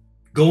and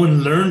go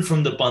and learn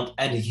from the Panth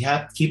and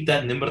keep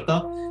that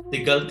nimrata ਤੇ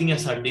ਗਲਤੀਆਂ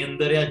ਸਾਡੇ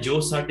ਅੰਦਰ ਆ ਜੋ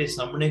ਸਾਡੇ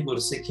ਸਾਹਮਣੇ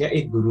ਗੁਰਸਿੱਖ ਆ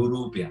ਇਹ ਗੁਰੂ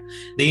ਰੂਪ ਆ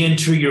they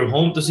enter your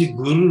home ਤੁਸੀਂ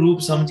ਗੁਰੂ ਰੂਪ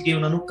ਸਮਝ ਕੇ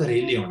ਉਹਨਾਂ ਨੂੰ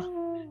ਘਰੇ ਲਿਆਉਣਾ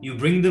you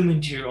bring them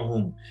into your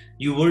home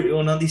you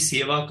ਉਹਨਾਂ ਦੀ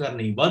ਸੇਵਾ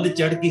ਕਰਨੀ ਵੱਧ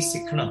ਚੜ ਕੇ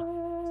ਸਿੱਖਣਾ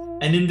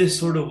and in this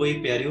sort of way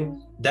ਪਿਆਰਿਓ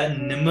that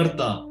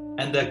nimrata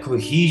and that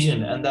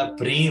cohesion and that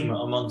prem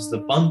amongst the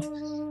Panth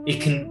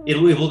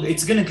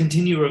it's going to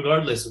continue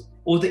regardless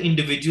or the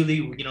individually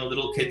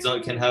little kids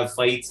can have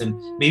fights and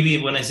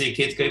maybe when I say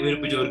kids kai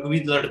bujurg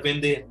bhi lad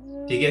pende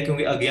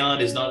because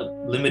agyan is not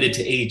limited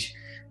to age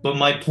but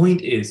my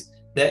point is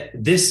that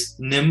this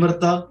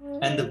nimrata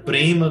and the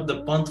prem of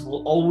the Panth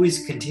will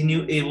always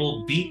continue it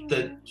will beat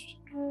the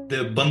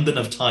bandhan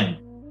of time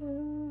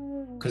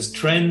because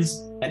trends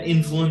and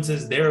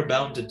influences they're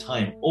bound to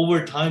time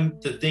over time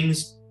the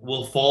things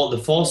will fall the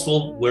false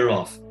will wear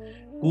off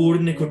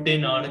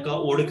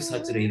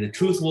the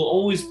truth will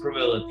always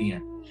prevail at the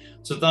end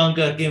so ਤਾਂ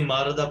ਕਰਕੇ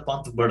Maharaj ਦਾ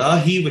Panth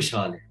ਬੜਾ ਹੀ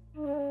ਵਿਸ਼ਾਲ ਹੈ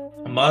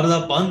Maharaj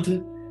ਦਾ Panth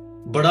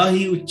ਬੜਾ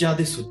ਹੀ ਉੱਚਾ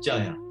ਤੇ ਸੁੱਚਾ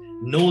ਆ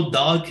no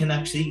dog can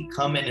actually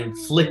come and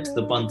inflict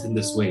the Panth in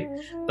this way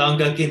ਤਾਂ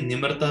ਕਰਕੇ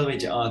ਨਿਮਰਤਾ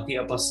ਵਿੱਚ ਆ ਕੇ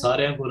ਆਪਾਂ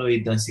ਸਾਰਿਆਂ ਕੋਲੋਂ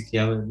ਇਦਾਂ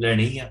ਸਿੱਖਿਆ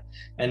ਲੈਣੀ ਆ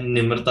and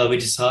ਨਿਮਰਤਾ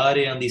ਵਿੱਚ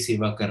ਸਾਰਿਆਂ ਦੀ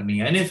ਸੇਵਾ ਕਰਨੀ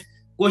ਆ and if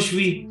ਕੁਝ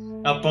ਵੀ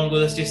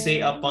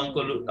ਆਪਾਂ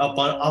ਕੋਲ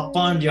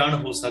ਆਪਾਂ ਅਣਜਾਣ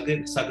ਹੋ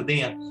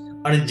ਸਕਦੇ ਆ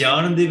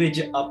ਅਣਜਾਣ ਦੇ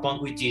ਵਿੱਚ ਆਪਾਂ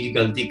ਕੋਈ ਚੀਜ਼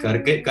ਗਲਤੀ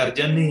ਕਰ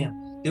ਜਾਂਦੇ ਆ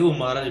ਤੇ ਉਹ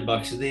ਮਹਾਰਾਜ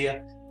ਬਖਸ਼ਦੇ ਆ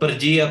ਪਰ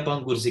ਜੇ ਆਪਾਂ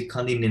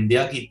ਗੁਰਸਿੱਖਾਂ ਦੀ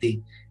ਨਿੰਦਿਆ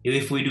ਕੀਤੀ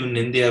if we do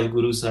ਨਿੰਦਿਆ of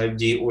Guru Sahib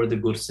Ji or the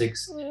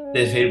Gursikhs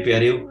ਤੇ ਫਿਰ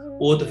ਪਿਆਰਿਓ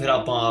ਉਹ ਤਾਂ ਫਿਰ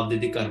ਆਪਾਂ ਆਪਦੇ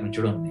ਤੇ ਕਰਮ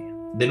ਚੜਾਉਂਦੇ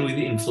ਆ then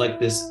we inflict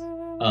this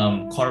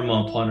karma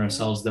upon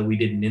ourselves that we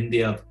did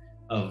ਨਿੰਦਿਆ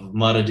of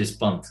Maharaj's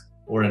Panth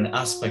or an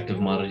aspect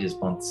of Maharaj's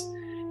Panth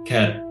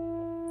ਖੈਰ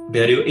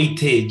ਪਿਆਰਿਓ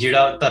ਇੱਥੇ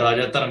ਜਿਹੜਾ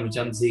ਰਾਜਾ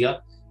ਧਰਮਚੰਦ ਸੀਗਾ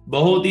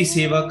ਬਹੁਤ ਹੀ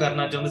ਸੇਵਾ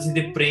ਕਰਨਾ ਚਾਹੁੰਦਾ ਸੀ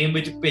ਤੇ ਪ੍ਰੇਮ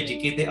ਵਿੱਚ ਭਿੱਜ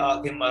ਕੇ ਤੇ ਆ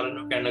ਕੇ ਮਹਾਰਾਜ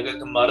ਨੂੰ ਕਹਿਣ ਲੱਗਾ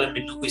ਕਿ ਮਹਾਰਾਜ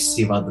ਮੈਨੂੰ ਕੋਈ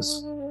ਸੇਵਾ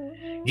ਦੱਸੋ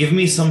give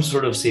me some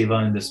sort of seva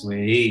in this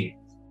way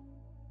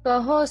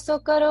ਕਹੋ ਸੋ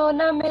ਕਰੋ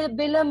ਨਾ ਮੈਂ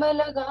ਬਿਲਮ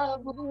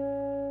ਲਗਾਵੋ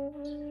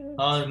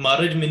ਹਾਂ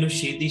ਮਹਾਰਾਜ ਮੈਨੂੰ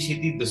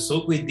ਛੇਤੀ ਦੱਸੋ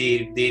ਕੋਈ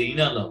ਦੇਰੀ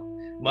ਨਾ ਲਾਓ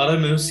ਮਹਾਰਾਜ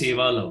ਮੈਨੂੰ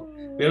ਸੇਵਾ ਲਾਓ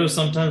but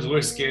sometimes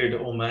we're scared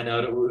oh man I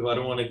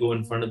don't want to go in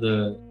front of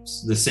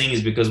the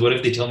sings because what if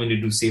they tell me to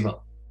do seva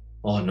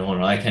oh no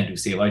I can't do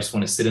seva I just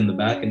want to sit in the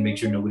back and make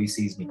sure nobody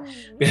sees me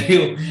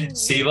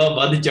seva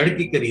ਵੱਧ ਚੜ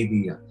ਕੇ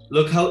ਕਰੀਦੀ ਆ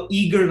look how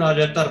eager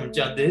Raja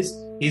Dharmchand is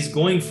he's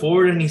going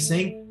forward and he's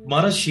saying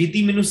Maharaj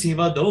sheti minu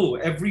seva do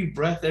every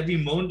breath every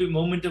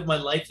moment of my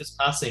life is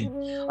passing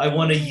I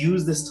want to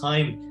use this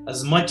time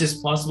as much as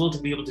possible to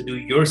be able to do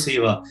your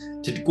seva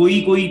to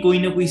koi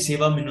na koi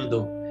seva minu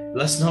do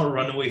let's not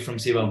run away from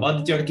seva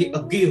vad chad ke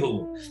agge ho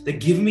that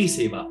give me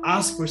seva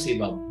ask for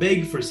seva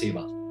beg for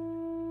seva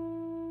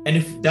and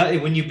if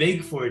that when you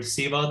beg for it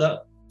seva da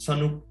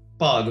sanu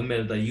bhag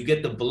milda you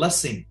get the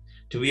blessing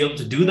to be able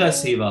to do that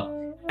seva,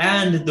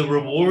 and the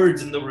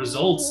rewards and the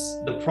results,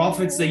 the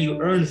profits that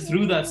you earn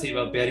through that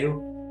seva,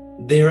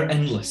 pyareo, they are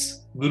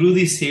endless. Guru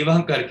di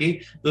seva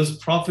karke, those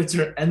profits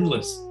are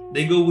endless.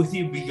 They go with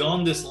you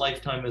beyond this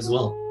lifetime as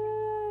well.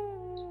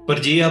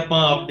 But je aapa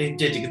apne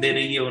jhijkde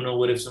rahiye, oh no,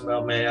 what if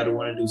I don't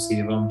want to do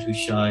seva, I'm too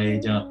shy,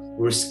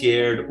 we're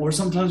scared, or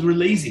sometimes we're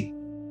lazy,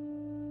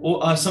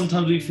 or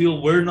sometimes we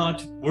feel we're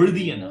not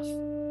worthy enough.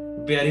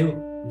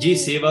 Pyareo, je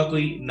seva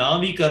koi na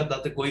bhi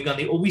karda te koi gal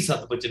nahi, oh bhi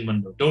sat bachan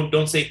manno.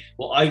 Don't say,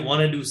 well, I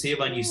want to do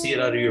seva, and you say it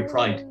out of your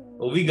pride.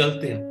 Oh bhi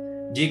galat hai.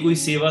 Je koi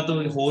seva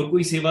to hor koi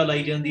seva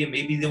lai jandi hai,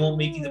 maybe they won't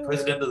make you the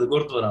president of the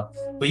gurdwara,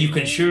 but you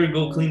can sure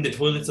go clean the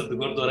toilets of the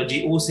gurdwara,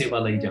 je oh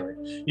seva lai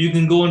jave. You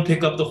can go and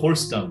pick up the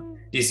horse dung,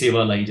 je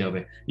seva lai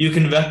jave. You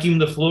can vacuum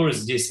the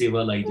floors, je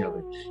seva lai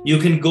jave. You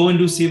can go and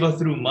do seva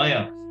through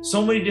Maya.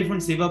 So many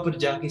different seva, par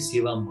jaake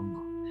seva mango.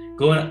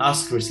 Go and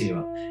ask for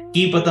seva.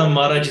 Ki pata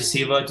Maharaj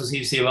seva,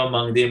 tusi seva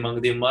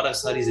mangde Maharaj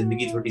sari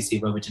zindagi thodi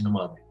seva vich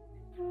nama de.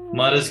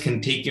 Maharaj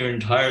can take your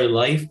entire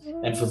life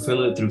and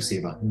fulfill it through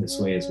seva in this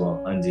way as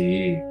well.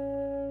 Anji.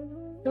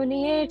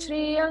 Suniye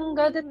Shri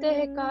Angad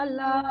te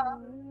kala.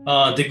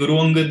 The Guru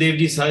Angad Dev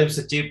Ji Sahib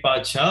Sache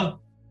Paatshah,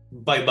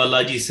 by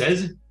Balaji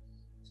says,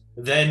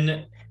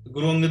 then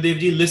Guru Angad Dev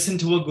Ji, listen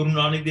to what Guru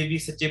Nanak Dev Ji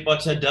Sache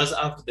Paatshah does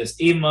after this.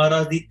 E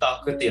Maharaj di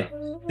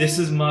taakatya. This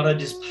is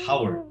Maharaj's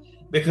power.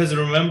 Because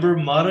remember,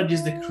 Maharaj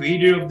is the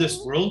creator of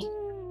this world.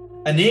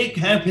 Anek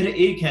hai phir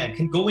ek hai,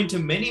 can go into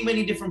many,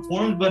 many different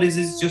forms, but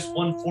is just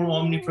one form,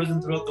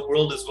 omnipresent throughout the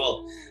world as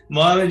well.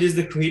 Maharaj is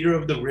the creator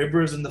of the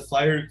rivers and the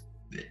fire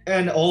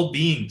and all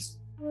beings.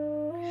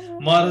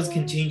 Maharaj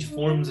can change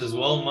forms as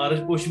well. Maharaj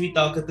kuch bhi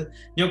taakat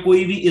ya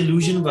koi bhi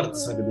illusion vart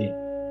sakde.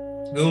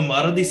 Wo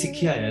Maharaj di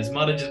sikhya hai, as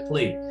Maharaj has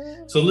played.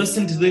 So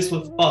listen to this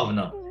with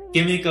bhavna.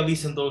 Kiਵੇਂ Kavi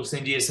Santokh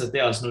Singh ji ਇਸ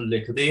ਇਤਿਹਾਸ ਨੂੰ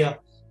ਲਿਖਦੇ ਆ.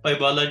 Bhai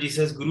Balaji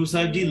says, Guru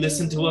Sahib Ji,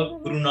 listen to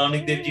what Guru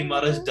Nanak Dev Ji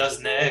Maharaj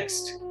does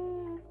next.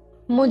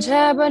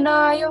 Mujhe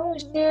banayo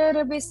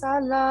sher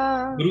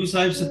bisala. Guru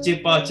Sahib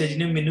Sache Paatshah Ji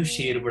ne mainu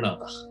sher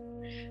banata.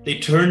 They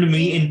turned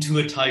me into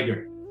a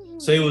tiger.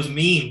 So it was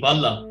me,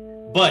 Bala.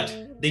 But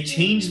they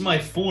changed my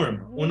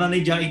form. Unhone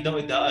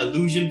the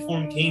illusion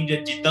form came,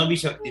 jitna bhi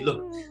shakti.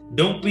 Look,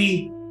 don't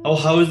be, oh,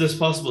 how is this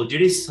possible?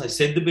 Jede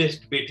Siddh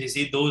bete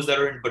si, those that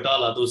are in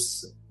Batala,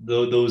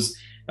 those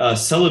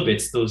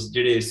celibates, those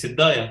jede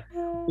Siddhaya,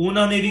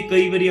 ਉਹਨਾਂ ਨੇ ਵੀ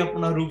ਕਈ ਵਾਰੀ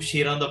ਆਪਣਾ ਰੂਪ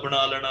ਸ਼ੇਰਾਂ ਦਾ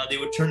ਬਣਾ ਲੈਣਾ. They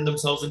would turn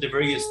themselves into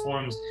various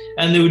forms,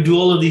 and they would do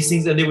all of these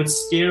things, and they would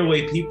scare away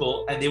people,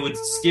 and they would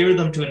scare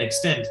them to an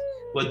extent,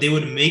 but they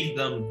would make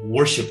them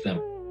worship them.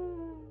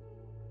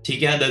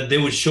 ਠੀਕ ਹੈ, that they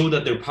would show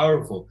that they're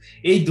powerful.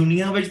 ਇਹ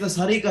ਦੁਨੀਆ ਵਿੱਚ ਤਾਂ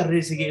ਸਾਰੇ ਕਰ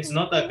ਰਹੇ ਸੀਗੇ. It's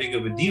not that big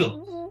of a deal.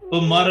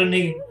 ਪਰ ਮਹਾਰਾਜ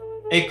ਨੇ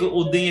ਇੱਕ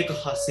ਉਦਾਂ ਹੀ ਇੱਕ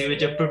ਹਾਸੇ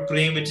ਵਿੱਚ,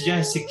 ਪ੍ਰੇਮ ਵਿੱਚ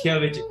ਜਾਂ ਸਿੱਖਿਆ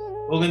ਵਿੱਚ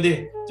ਉਹ ਕਹਿੰਦੇ,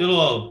 ਚਲੋ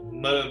ਆਓ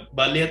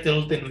ਬਾਲਿਆ,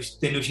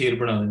 ਤੈਨੂੰ ਸ਼ੇਰ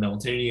ਬਣਾ ਦਿੰਦਾ,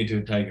 turning you into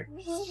a tiger.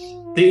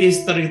 ਤੇ ਇਸ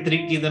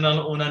ਤਰੀਕੇ ਦੇ ਨਾਲ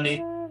ਉਹਨਾਂ ਨੇ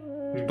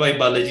ਭਾਈ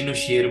ਬਾਲਾ ਜੀ ਨੂੰ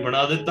ਸ਼ੇਰ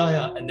ਬਣਾ ਦਿੱਤਾ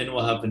ਆ. And then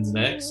what happens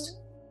next?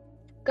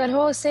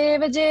 ਕਰੋ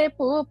ਸੇਵ ਜੇ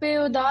ਭੂਪ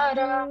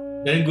ਉਦਾਰਾ.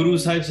 Then Guru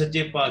Sahib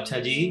Sache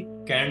Paatshah ji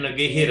ਕਹਿਣ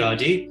ਲੱਗੇ, ਹੇ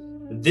ਰਾਜੇ,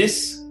 this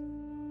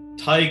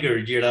tiger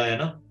ਜਿਹੜਾ ਹੈ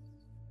ਨਾ,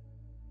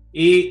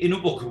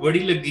 ਇਹਨੂੰ ਭੁੱਖ ਬੜੀ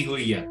ਲੱਗੀ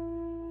ਹੋਈ ਆ,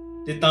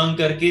 ਤੇ ਤਾਂ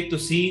ਕਰਕੇ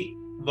ਤੁਸੀਂ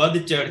ਵੱਧ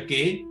ਚੜ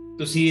ਕੇ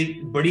ਤੁਸੀਂ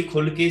ਬੜੀ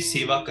ਖੁੱਲ ਕੇ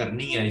ਸੇਵਾ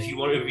ਕਰਨੀ ਹੈ. If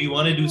you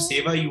want to do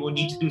seva, you will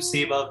need to do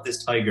seva of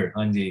this tiger.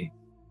 ਹਾਂਜੀ.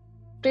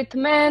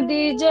 ਪ੍ਰਿਥਮੈ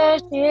ਦੀਜੈ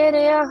ਸ਼ੇਰ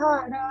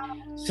ਆਹਾਰਾ.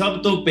 ਸਭ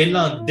ਤੋਂ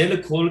ਪਹਿਲਾਂ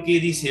ਦਿਲ ਖੋਲ ਕੇ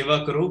ਇਹਦੀ ਸੇਵਾ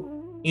ਕਰੋ,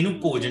 ਇਹਨੂੰ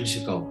ਭੋਜਨ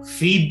ਛਕਾਓ.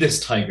 Feed this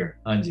tiger.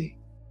 ਹਾਂਜੀ.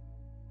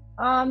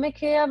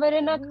 ਆਮਿਖੇ ਅਵਰ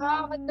ਨ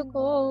ਖਾਵਤ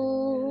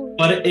ਕੋ.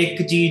 ਪਰ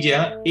ਇੱਕ ਚੀਜ਼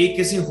ਆ, ਇਹ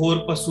ਕਿਸੇ ਹੋਰ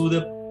ਪਸ਼ੂ ਦੇ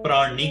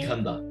ਪ੍ਰਾਣ ਨਹੀਂ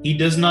ਖਾਂਦਾ. He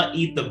does not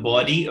eat the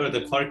body or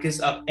the carcass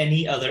of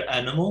any other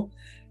animal.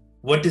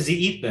 What does he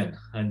eat then?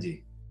 ਹਾਂਜੀ.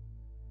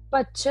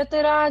 ਪਛਤ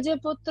ਰਾਜ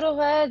ਪੁੱਤਰ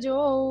ਹੈ ਜੋ.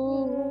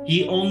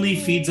 He only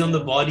feeds on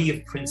the body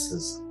of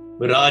princes.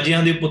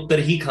 ਰਾਜਿਆਂ ਦੇ ਪੁੱਤਰ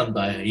ਹੀ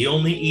ਖਾਂਦਾ ਹੈ. He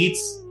only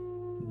eats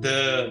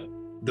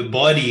the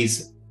bodies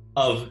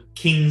of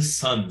king's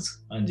sons.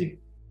 ਹਾਂਜੀ.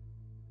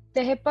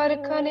 ਤੇ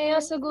ਪਰਖਨੇ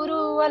ਅਸ ਗੁਰੂ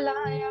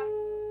ਵਲਾਇਆ.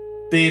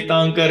 ਤੇ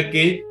ਤਾਂ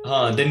ਕਰਕੇ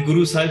ਹਾਂ, then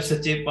ਗੁਰੂ ਸਾਹਿਬ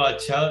ਸੱਚੇ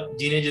ਪਾਤਸ਼ਾਹ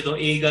ਜੀ ਨੇ ਜਦੋਂ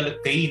ਇਹ ਗੱਲ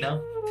ਕਹੀ ਨਾ,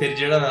 ਫਿਰ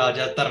ਜਿਹੜਾ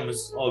ਰਾਜਾ ਧਰਮ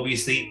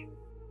obviously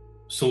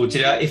ਸੋਚ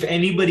ਰਿਹਾ, if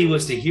anybody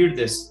was to hear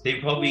this, they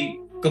probably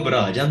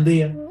ਘਬਰਾ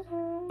ਜਾਂਦੇ ਆ.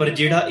 ਪਰ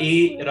ਜਿਹੜਾ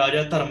ਇਹ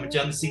ਰਾਜਾ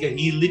ਧਰਮਚੰਦ ਸੀਗਾ,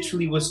 he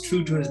literally was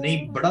true to his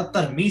name. ਬੜਾ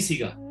ਧਰਮੀ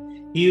ਸੀਗਾ.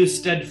 He was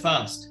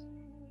steadfast.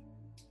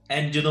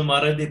 And ਜਦੋਂ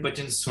ਮਹਾਰਾਜ ਦੇ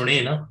ਬਚਨ ਸੁਣੇ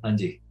ਨਾ,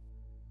 ਹਾਂਜੀ,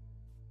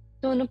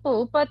 ਤੁਨ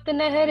ਭੂਪਤ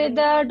ਨੇ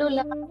ਹਿਰਦਾ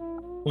ਡੁਲਾ.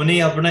 ਉਹਨੇ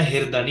ਆਪਣਾ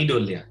ਹਿਰਦਾ ਨਹੀਂ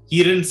ਡੋਲਿਆ.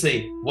 He didn't say,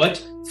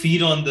 what?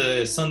 Feed on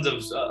the sons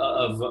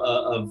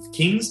of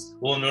kings?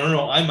 Oh,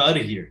 no, I'm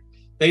out of here.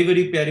 ਕਈ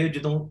ਵਾਰੀ ਪਿਆਰਿਓ,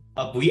 ਜਦੋਂ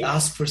we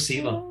ask for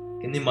seva,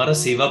 ਕਹਿੰਦੇ ਮਹਾਰਾਜ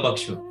ਸੇਵਾ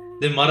ਬਖਸ਼ੋ,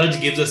 then Maharaj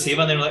gives us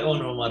seva, and they're like, oh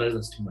no, Maharaj,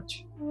 that's too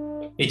much.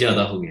 ਇਹ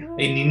ਜ਼ਿਆਦਾ ਹੋ ਗਿਆ,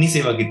 ਇਹ ਨਹੀਂ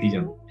ਸੇਵਾ ਕੀਤੀ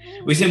ਜਾਂਦੀ.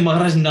 We say,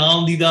 Maharaj,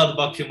 ਨਾਮ ਦੀ ਦਾਤ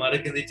ਬਖਸ਼.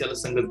 ਮਹਾਰਾਜ ਕਹਿੰਦੇ ਚੱਲ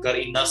ਸੰਗਤ ਕਰ,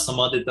 ਇੰਨਾ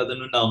ਸਮਾਂ ਦਿੱਤਾ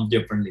ਤੈਨੂੰ ਨਾਮ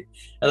ਜਪਣ ਲਈ.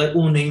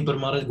 ਉਹ ਨਹੀਂ, ਪਰ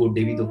ਮਹਾਰਾਜ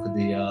ਗੋਡੇ ਵੀ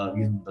ਦੁਖਦੇ ਆ,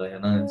 ਵੀ ਹੁੰਦਾ ਹੈ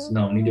ਨਾ,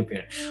 ਨਾਮ ਨਹੀਂ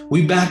ਜਪਿਆ.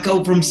 We back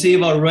out from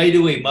seva right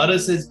away.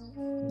 Maharaj says,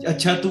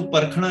 ਅੱਛਾ ਤੂੰ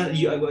ਪਰਖਣਾ,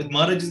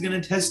 Maharaj is going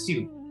to test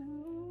you.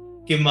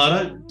 कि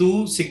महाराज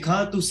तू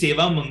सिखा, तू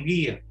सेवा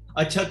मंगी है,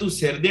 अच्छा तू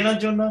सिर देना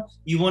चाहना,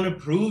 you want to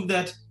prove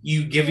that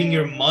you giving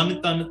your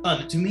man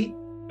tan to me,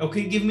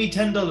 okay, give me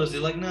 $10. They're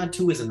like, nah,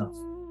 2 is enough.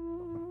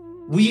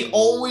 We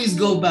always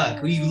go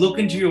back. We look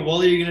into your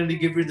wallet, you're going to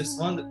give her this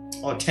one,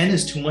 oh, 10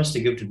 is too much to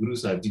give to Guru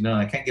Sahib. You know,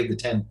 I can't give the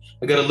 10.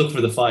 I got to look for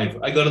the 5.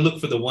 I got to look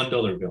for the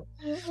 $1 bill.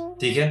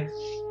 ठीक है?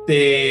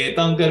 ते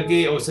तां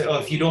करके, or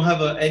if you don't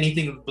have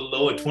anything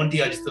below a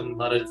 20, I just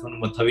महाराज थानू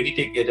मत्था भी नहीं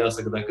take किया जा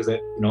सकदा, because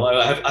you know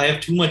I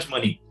have too much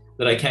money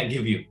that I can't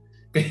give you.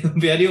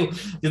 प्यारियो,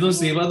 ਜਦੋਂ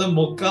ਸੇਵਾ ਦਾ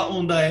ਮੌਕਾ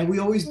ਆਉਂਦਾ ਹੈ, we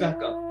always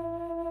back up.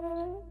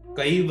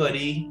 ਕਈ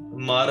ਵਾਰੀ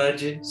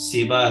ਮਹਾਰਾਜ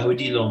ਸੇਵਾ ਇਹੋ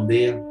ਜਿਹੀ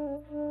ਲਾਉਂਦੇ ਆ,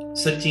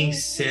 ਸੱਚੀ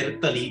ਸਿਰ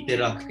ਧਲੀ ਤੇ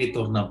ਰੱਖ ਕੇ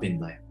ਤੁਰਨਾ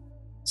ਪੈਂਦਾ ਹੈ.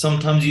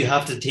 Sometimes you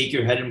have to take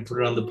your head and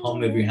put it on the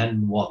palm of your hand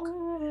and walk.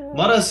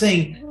 Maharaj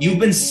saying, you've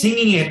been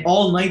singing it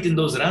all night in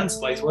those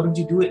Ranspais, why don't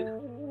you do it?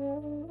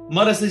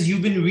 Maharaj says,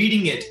 you've been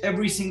reading it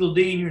every single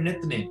day in your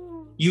Nitane.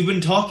 You've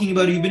been talking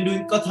about it, you've been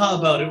doing katha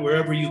about it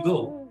wherever you go.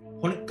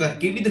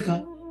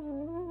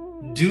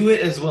 Do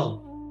it as well.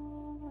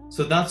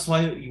 So that's why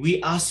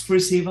we ask for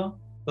seva,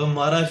 but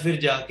Maharaj fir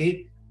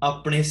jaake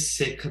apne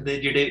Sikh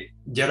de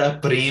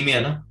jada prem hai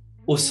na,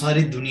 oh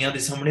sari duniya de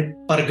samne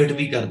pargat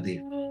bhi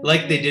karde,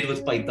 like they did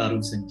with Bhai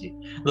Taru Singh ji,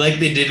 like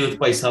they did with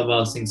Bhai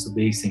Sabal Singh,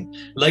 Subeh Singh,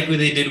 like what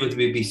they did with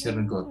Bibi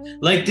Sharan Kaur,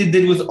 like they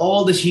did with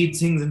all the Shaheed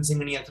Singhs and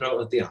Singhaniya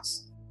throughout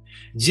Itihas.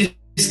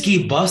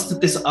 Jiski bast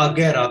tis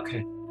aage rakh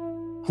hai,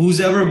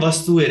 whosever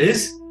vastu it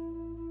is,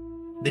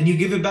 then you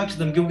give it back to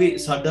them, kyunki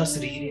sada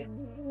sareer hai,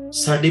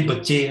 sade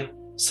bacche hai,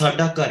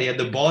 sada ghar hai,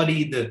 the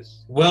body, the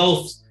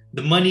wealth,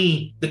 the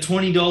money, the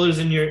 $20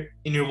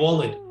 in your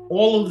wallet,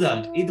 all of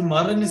that, it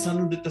Maharaj ne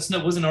sanu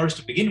ditna, wasn't ours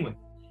to begin with.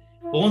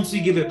 But once we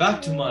give it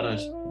back to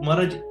Maharaj,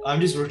 I'm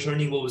just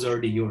returning what was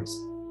already yours.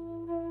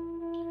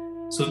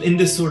 So in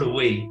this sort of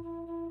way,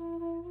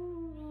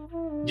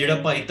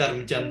 Jada Bhai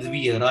Dharamchand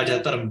vi hai, Raja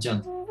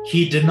Dharamchand,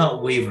 he did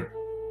not waver.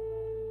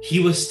 He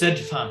was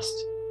steadfast.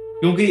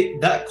 Because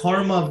that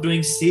karma of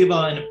doing seva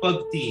and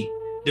bhakti,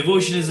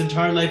 devotion his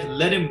entire life,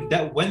 led him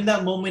that when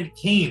that moment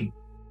came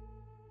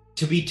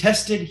to be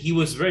tested, he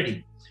was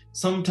ready.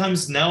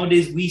 Sometimes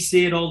nowadays we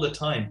say it all the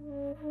time.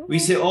 We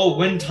say, oh,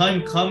 when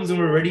time comes and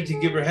we're ready to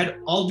give our head,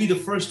 I'll be the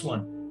first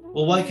one.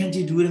 Well, why can't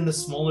you do it in the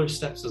smaller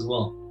steps as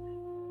well?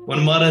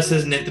 When Maharaj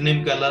says,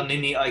 Nitnem kala,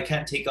 nini, I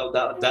can't take out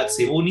that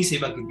seva, nahi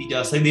seva kiti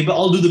ja sakdi, but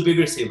I'll do the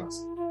bigger sevas.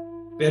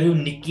 Pero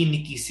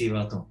nikki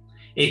seva to.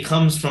 It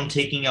comes from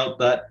taking out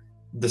the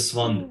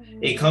swand.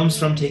 It comes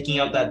from taking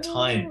out that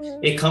time.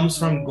 It comes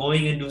from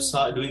going and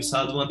doing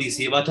sadhuan di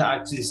seva to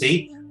actually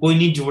say, koi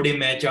nahi jode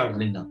main chad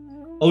lena.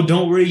 Oh,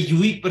 don't worry,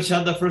 you eat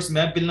prashada first,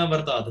 main pilna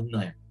varta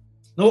dena hai.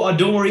 No,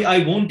 don't worry, I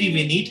won't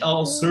even eat.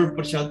 I'll serve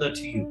prashada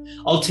to you.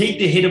 I'll take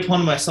the hit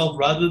upon myself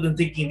rather than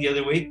thinking the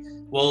other way.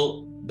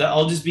 Well, that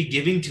I'll just be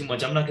giving too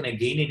much. I'm not going to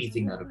gain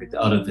anything out of it,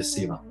 out of this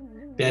seva.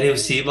 Pyareo,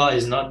 seva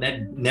is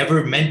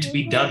never meant to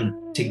be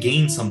done to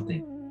gain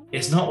something.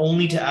 It's not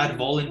only to add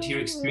volunteer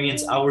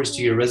experience hours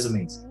to your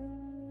resumes.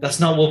 That's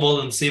not what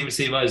volunteer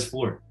seva is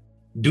for.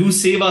 Do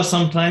seva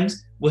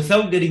sometimes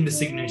without getting the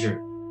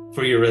signature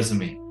for your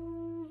resume.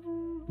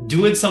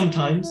 Do it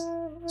sometimes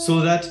so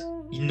that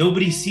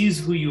nobody sees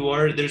who you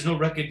are, there's no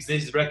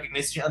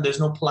recognition, and there's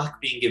no plaque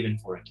being given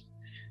for it.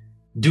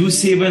 Do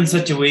seva in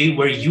such a way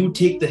where you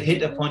take the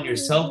hit upon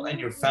yourself and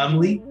your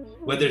family,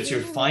 whether it's your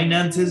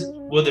finances,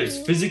 whether it's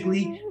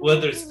physically,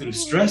 whether it's through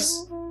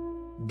stress,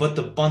 but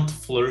the Panth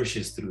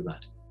flourishes through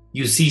that.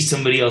 You see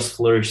somebody else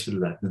flourish through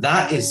that.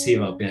 That is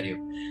seva, pyareo.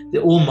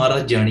 The oh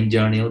Maharaj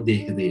jani o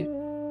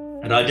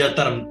dekhde. Raja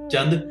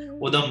Dharamchand,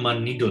 oda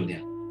man nahi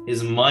dolya.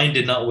 His mind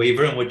did not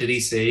waver, and what did he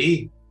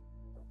say?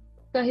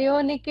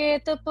 कहियो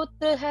निकेत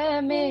पुत्र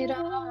है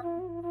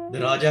मेरा. The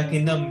Raja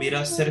ਕਹਿੰਦਾ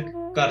ਮੇਰਾ ਸਿਰ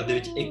ਘਰ ਦੇ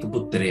ਵਿੱਚ ਇੱਕ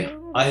ਪੁੱਤਰ ਆ.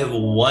 I have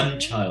one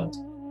child.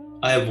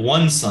 I have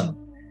one son.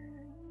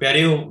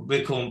 ਪਿਆਰਿਓ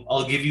ਵੇਖੋ,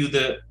 I'll give you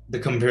the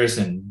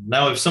comparison.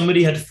 Now if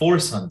somebody had 4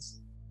 sons,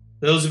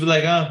 those would be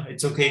like,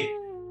 it's okay.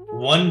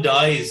 One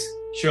dies,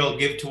 sure, I'll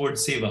give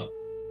towards seva.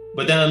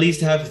 But then at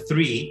least have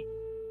 3,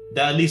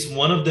 that at least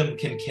one of them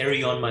can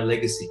carry on my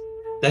legacy,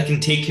 that can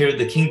take care of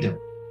the kingdom.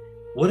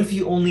 What if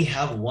you only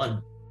have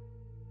 1?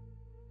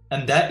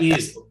 And that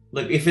is,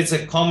 like, if it's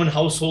a common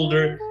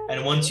householder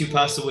and once you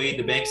pass away,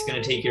 the bank's going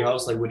to take your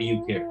house, like, what do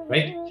you care,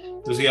 right?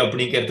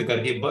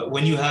 But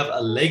when you have a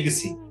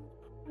legacy,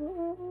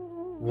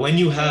 when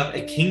you have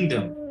a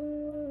kingdom,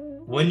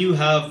 when you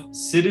have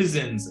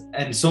citizens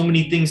and so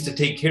many things to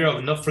take care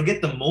of, not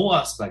forget the mo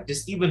aspect,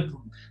 just even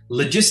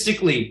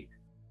logistically,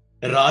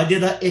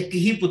 Raja da ek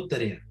hi putter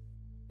hai,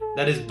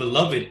 that is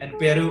beloved. And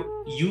pyaro,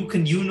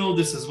 you know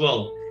this as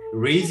well.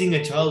 Raising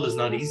a child is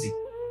not easy.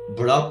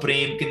 Bada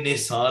prem kinne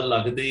saal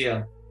lagde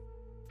ya,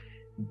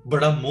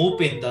 bada moh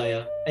penda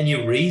ya, and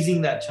you're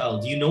raising that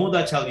child. You know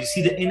that child. You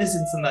see the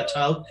innocence in that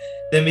child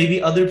that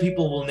maybe other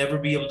people will never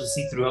be able to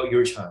see throughout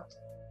your child.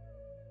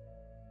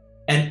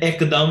 And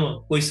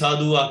ekdam koi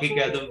sadhu aake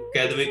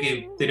keh deve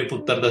ki tere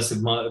puttar da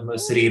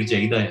sareer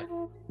chahida hai.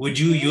 Would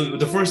you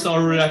the first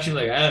reaction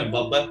like,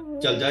 baba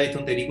chal ja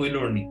ithon teri koi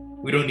lod nahi,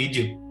 we don't need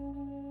you.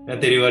 ਮੈਂ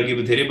ਤੇਰੇ ਵਰਗੇ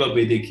ਬਥੇਰੇ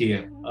ਬਾਬੇ ਦੇਖੇ ਆ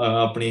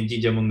ਆਪਣੀਆਂ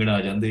ਚੀਜ਼ਾਂ ਮੰਗਣ ਆ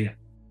ਜਾਂਦੇ ਆ।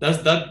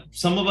 that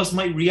some of us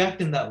might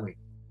react in that way।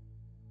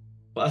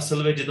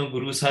 ਅਸਲ ਵਿੱਚ ਜਦੋਂ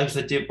ਗੁਰੂ ਸਾਹਿਬ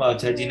ਸੱਚੇ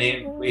ਪਾਤਸ਼ਾਹ ਜੀ ਨੇ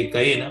ਇਹ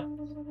ਕਹੇ ਨਾ,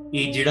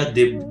 ਇਹ ਜਿਹੜਾ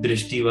ਦਿਵ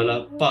ਦ੍ਰਿਸ਼ਟੀ ਵਾਲਾ,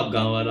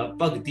 ਭਾਗਾਂ ਵਾਲਾ,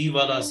 ਭਗਤੀ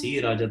ਵਾਲਾ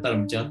ਸੀ ਰਾਜਾ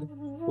ਧਰਮਚੰਦ,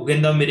 ਉਹ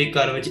ਕਹਿੰਦਾ ਮੇਰੇ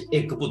ਘਰ ਵਿੱਚ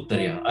ਇੱਕ ਪੁੱਤਰ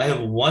ਆ, I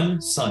have one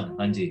son।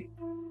 ਹਾਂਜੀ,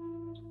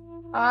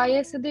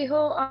 ਆਇਸ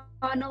ਦਿਹੋ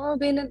ਆਨੋ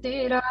ਬਿਨ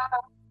ਤੇਰਾ,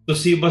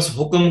 ਤੁਸੀਂ ਬਸ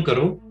ਹੁਕਮ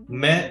ਕਰੋ,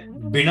 ਮੈਂ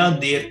ਬਿਨਾਂ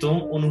ਦੇਰ ਤੋਂ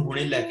ਉਹਨੂੰ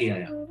ਹੁਣੇ ਲੈ ਕੇ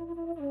ਆਇਆ।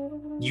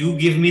 You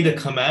give me the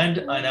command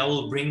and I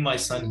will bring my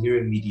son here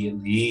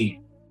immediately।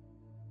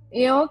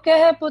 ਇਉ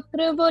ਕਹਿ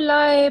ਪੁੱਤਰ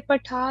ਬੁਲਾਏ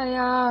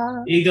ਪਠਾਇਆ,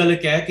 ਇਹ ਗੱਲ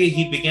ਕਹਿ ਕੇ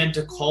he began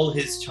to call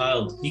his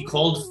child। He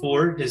called for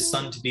his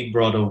son to be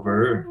brought over।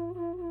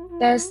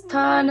 ਤੈ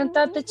ਸਥਾਨ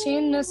ਤਤ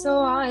ਛਿਨ ਸੋ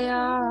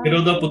ਆਇਆ, ਫਿਰ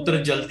ਉਹਦਾ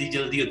ਪੁੱਤਰ ਜਲਦੀ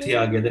ਜਲਦੀ ਉੱਥੇ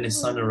ਆ ਗਿਆ। Then his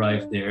son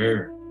arrived there।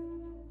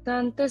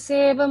 ਤੰਤ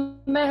ਸੇਵ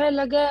ਮਹਿ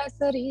ਲਗੈ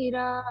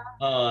ਸਰੀਰਾ,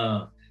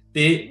 ਹਾਂ,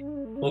 ਤੇ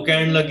ਉਹ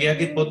ਕਹਿਣ ਲੱਗਿਆ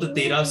ਕਿ ਪੁੱਤ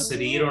ਤੇਰਾ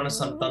ਸਰੀਰ ਹੁਣ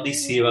ਸੰਤਾਂ ਦੀ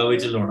ਸੇਵਾ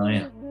ਵਿੱਚ ਲਾਉਣਾ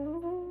ਆ।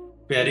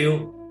 ਪਿਆਰਿਓ,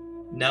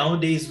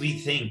 nowadays we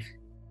think,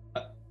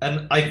 and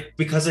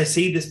because I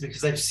say this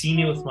because I've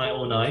seen it with my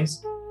own eyes,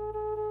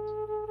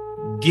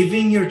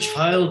 giving your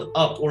child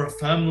up or a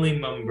family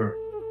member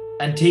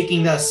and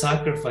taking that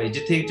sacrifice,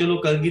 ਜਿੱਥੇ ਚਲੋ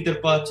ਕਲਗੀਧਰ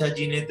ਪਾਤਸ਼ਾਹ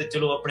ਜੀ ਨੇ ਤੇ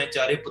ਚਲੋ ਆਪਣੇ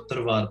ਚਾਰੇ ਪੁੱਤਰ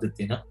ਵਾਰ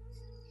ਦਿੱਤੇ ਨਾ,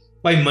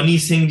 ਭਾਈ ਮਨੀ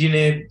ਸਿੰਘ ਜੀ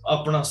ਨੇ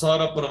ਆਪਣਾ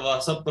ਸਾਰਾ ਪਰਿਵਾਰ,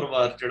 ਸਭ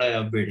ਪਰਿਵਾਰ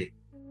ਚੜਾਇਆ ਬੇੜੇ,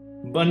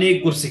 ਬਨੇ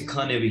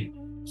ਗੁਰਸਿੱਖਾਂ ਨੇ ਵੀ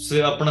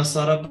ਆਪਣਾ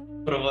ਸਾਰਾ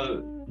ਪਰਿਵਾਰ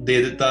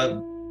ਦੇ ਦਿੱਤਾ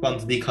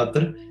ਪੰਥ ਦੀ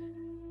ਖਾਤਰ।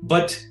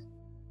 ਬਟ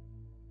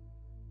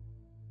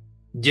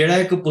ਜਿਹੜਾ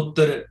ਇੱਕ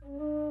ਪੁੱਤਰ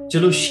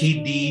ਚਲੋ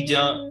ਸ਼ਹੀਦੀ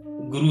ਜਾਂ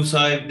ਗੁਰੂ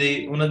ਸਾਹਿਬ ਦੇ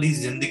ਉਹਨਾਂ ਦੀ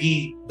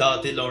ਜ਼ਿੰਦਗੀ ਦਾ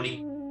ਤੇ ਲਾਉਣੀ,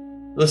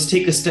 let's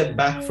take a step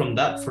back from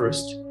that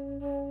first।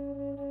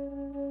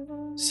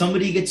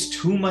 Somebody gets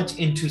too much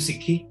into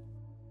Sikhi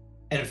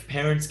and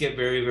parents get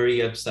very, very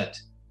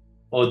upset.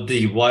 Oh,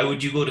 why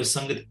would you go to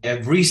Sangat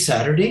every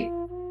Saturday?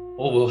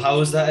 Oh, well, how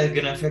is that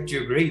going to affect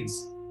your grades?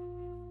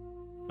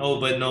 Oh,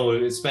 but no,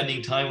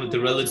 spending time with the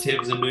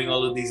relatives and doing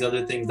all of these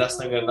other things, that's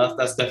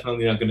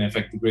definitely not going to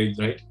affect the grades,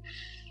 right?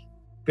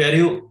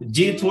 ਪਿਆਰਿਓ,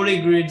 ਜੇ ਥੋੜੇ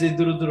grades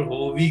ਇੱਧਰ ਉੱਧਰ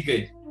ਹੋ ਵੀ ਗਏ,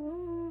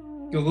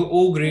 ਕਿਉਂਕਿ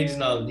ਉਹ grades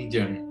ਨਾਲ ਨਹੀਂ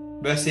ਜਾਣੇ।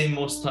 ਵੈਸੇ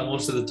most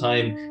of the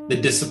time the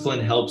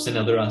discipline helps in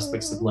other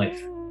aspects of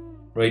life,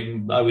 right?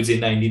 I would say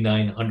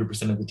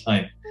 99-100% of the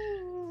time।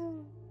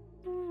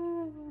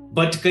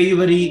 But ਕਈ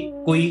ਵਾਰੀ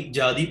ਕੋਈ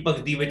ਜ਼ਿਆਦੀ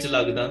ਭਗਤੀ ਵਿੱਚ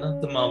ਲੱਗਦਾ ਨਾ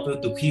ਤਾਂ ਮਾਂ ਪਿਓ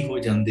ਦੁਖੀ ਹੋ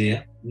ਜਾਂਦੇ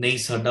ਆ, ਨਹੀਂ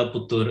ਸਾਡਾ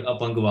ਪੁੱਤਰ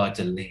ਆਪਾਂ ਗਵਾ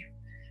ਚੱਲੇ।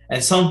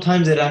 And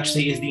sometimes it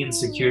actually is the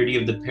insecurity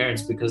of the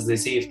parents, because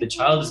they say if the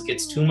child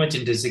gets too much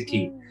into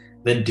Sikhi,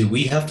 then do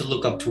we have to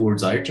look up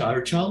towards our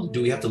child?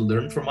 Do we have to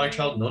learn from our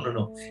child?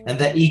 No. And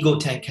that ego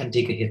tank can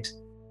take a hit।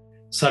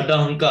 ਸਾਡਾ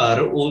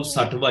ਹੰਕਾਰ ਉਹ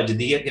ਸੱਟ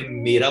ਵੱਜਦੀ ਹੈ ਕਿ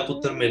ਮੇਰਾ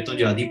ਪੁੱਤਰ ਮੇਰੇ ਤੋਂ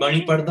ਜ਼ਿਆਦਾ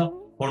ਬਾਣੀ ਪੜਦਾ,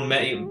 ਹੁਣ ਮੈਂ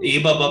ਇਹ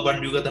ਬਾਬਾ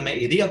ਬਣ ਜੂਗਾ ਤਾਂ ਮੈਂ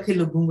ਇਹਦੇ ਆਖੇ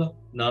ਲੱਗੂਗਾ।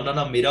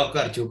 ਨਾ, ਮੇਰਾ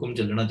ਘਰ 'ਚ ਹੁਕਮ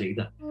ਚੱਲਣਾ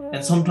ਚਾਹੀਦਾ।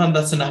 And sometimes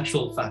that's an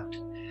actual fact।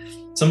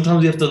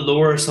 Sometimes we have to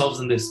lower ourselves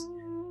in this।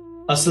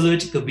 ਅਸਲ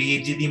ਵਿੱਚ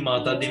ਕਬੀਰ ਜੀ ਦੀ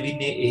ਮਾਤਾ ਦੇਵੀ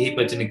ਨੇ ਇਹ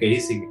ਬਚਨ ਕਹੇ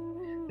ਸੀਗੇ,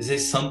 ਜਿਵੇਂ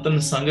ਸੰਤਨ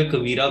ਸੰਗ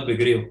ਕਬੀਰਾ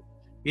ਬਿਗੜਿਓ,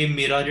 ਇਹ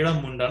ਮੇਰਾ ਜਿਹੜਾ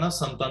ਮੁੰਡਾ ਨਾ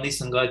ਸੰਤਾਂ ਦੀ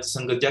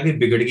ਸੰਗਤ ਜਾ ਕੇ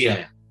ਵਿਗੜ ਗਿਆ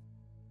ਆ,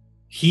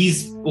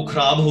 ਉਹ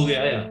ਖਰਾਬ ਹੋ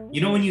ਗਿਆ ਆ।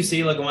 You know when you say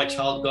like my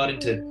child got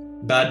into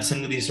bad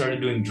sangat, he started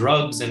doing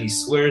drugs and he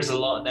swears a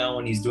lot now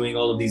and he's doing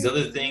all of these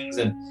other things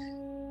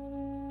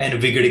and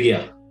ਵਿਗੜ ਗਿਆ,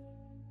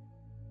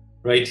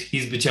 right?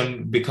 He's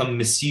become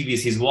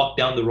mischievous, he's walked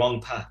down the wrong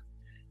path।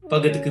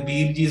 Bhagat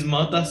Kabir ji's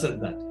mata said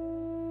that।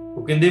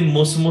 ਉਹ ਕਹਿੰਦੇ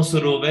ਮੁਸ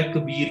ਰੋਵੇ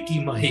ਕਬੀਰ ਕੀ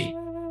ਮਾਹੀ,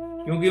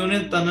 ਕਿਉਂਕਿ ਉਹਨੇ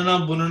ਤਨਣਾ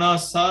ਬੁਨਣਾ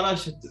ਸਾਰਾ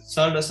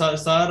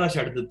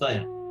ਛੱਡ ਦਿੱਤਾ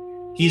ਹੈ।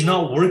 He's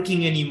not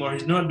working anymore,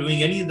 he's not doing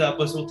any of that,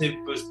 ਬਸ ਉੱਥੇ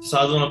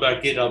ਸਾਧੂ ਨਾਲ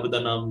ਬੈਠ ਕੇ ਰੱਬ ਦਾ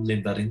ਨਾਮ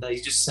ਲੈਂਦਾ ਰਹਿੰਦਾ।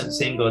 He's just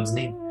saying God's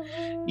name।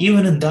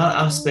 Even in that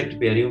aspect,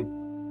 ਪਿਆਰਿਓ,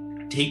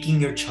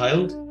 taking your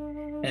child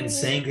and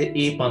saying that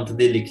ਇਹ ਪੰਥ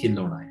ਦੇ ਲਿਖੇ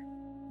ਲਾਉਣਾ ਹੈ।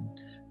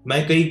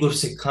 ਮੈਂ ਕਈ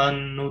ਗੁਰਸਿੱਖਾਂ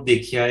ਨੂੰ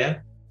ਦੇਖਿਆ ਆ,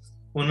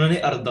 ਉਹਨਾਂ ਨੇ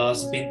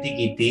ਅਰਦਾਸ ਬੇਨਤੀ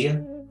ਕੀਤੀ ਆ,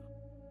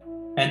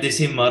 and they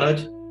say Maharaj,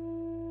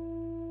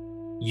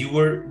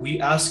 we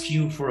ask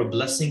you for a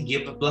blessing,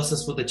 bless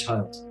us with a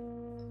child।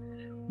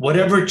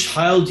 Whatever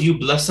child you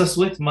bless us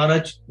with,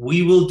 Maharaj, we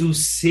will do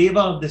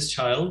seva of this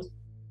child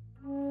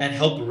and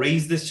help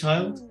raise this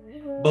child,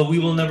 but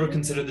we will never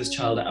consider this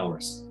child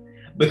ours,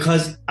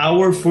 because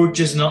our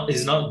fortune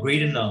is not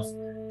great enough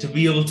to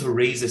be able to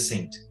raise a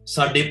saint।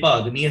 Sade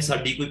bhag nahi hai,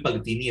 sadi koi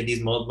bhakti nahi hai।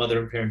 These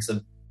mother and parents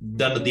have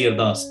done the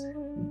ardas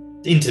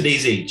in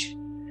today's age।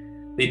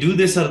 They do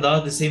this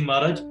ardas, they say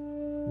Maharaj,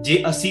 ਜੇ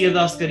ਅਸੀਂ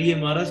ਅਰਦਾਸ ਕਰੀਏ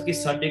ਮਹਾਰਾਜ ਕਿ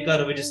ਸਾਡੇ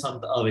ਘਰ ਵਿੱਚ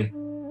ਸੰਤ ਆਵੇ,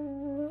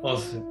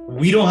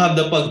 we don't have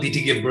the bhakti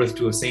to give birth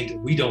to a saint,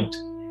 we don't,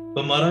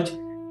 but Maharaj,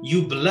 you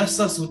bless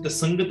us with the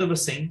sangat of a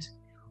saint,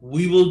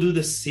 we will do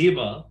the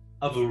seva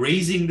of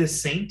raising this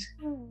saint,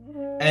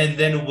 and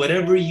then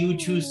whatever you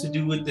choose to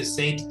do with the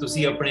saint,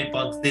 ਤੁਸੀਂ ਆਪਣੇ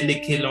ਪੰਥ ਦੇ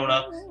ਲਿਖੇ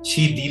ਲਾਉਣਾ,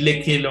 ਸ਼ਹੀਦੀ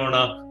ਲਿਖੇ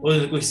ਲਾਉਣਾ,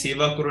 ਉਹਦੇ ਕੋਈ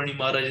ਸੇਵਾ ਕਰਨੀ,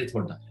 ਮਹਾਰਾਜ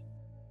ਤੁਹਾਡਾ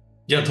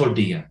ਜਾਂ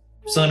ਤੁਹਾਡੀ ਆ,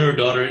 son or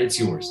daughter, it's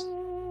yours।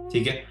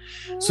 ਠੀਕ ਹੈ।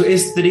 ਸੋ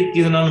ਇਸ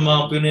ਤਰੀਕੇ ਨਾਲ ਮਾਂ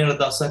ਪਿਓ ਨੇ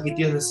ਅਰਦਾਸਾਂ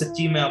ਕੀਤੀਆਂ।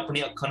 ਸੱਚੀ ਮੈਂ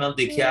ਆਪਣੀ ਅੱਖਾਂ ਨਾਲ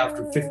ਦੇਖਿਆ,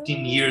 after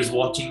 15 years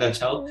watching that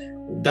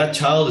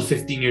child is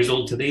 15 years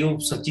old today, ਉਹ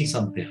ਸੱਚੀ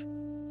ਸੰਤ ਹੈ।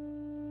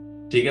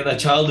 ਠੀਕ ਹੈ। that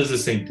child is a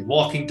saint,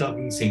 walking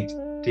talking saint।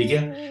 ਠੀਕ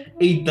ਹੈ।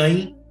 ਏਦਾਂ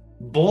ਹੀ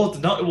ਬਹੁਤ,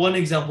 not one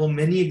example,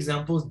 many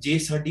examples, ਜੇ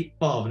ਸਾਡੀ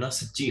ਭਾਵਨਾ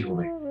ਸੱਚੀ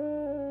ਹੋਵੇ,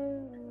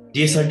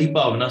 ਜੇ ਸਾਡੀ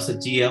ਭਾਵਨਾ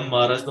ਸੱਚੀ ਹੈ,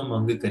 ਮਹਾਰਾਜ ਤੋਂ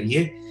ਮੰਗ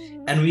ਕਰੀਏ,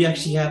 and we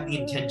actually have the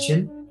intention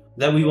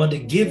that we want to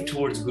give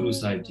towards Guru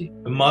Sahib Ji,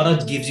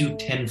 Maharaj gives you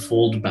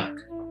 10-fold back.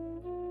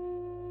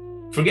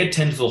 Forget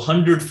 10-fold,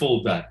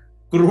 100-fold back,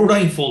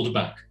 crore-fold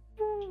back.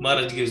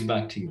 Maharaj gives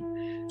back to you.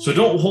 So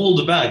don't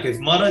hold back. If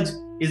Maharaj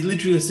is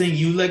literally saying,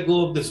 you let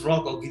go of this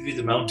rock, I'll give you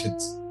the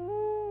mountains.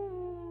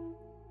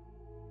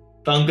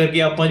 ਤਾਂ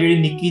ਕਰਕੇ ਆਪਾਂ ਜਿਹੜੀ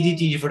ਨਿੱਕੀ ਜੀ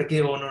ਚੀਜ਼ ਫੜ ਕੇ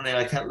ਉਹਨੇ,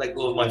 I can't let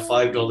go of my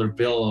 $5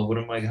 bill, or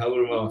how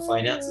are my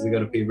finances, I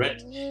gotta pay rent.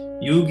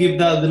 You give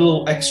that little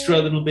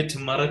bit to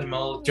Maharaj,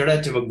 ਚੜਾ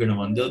ਚ ਵਗਣ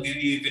one, they'll give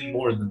you even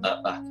more than that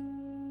back.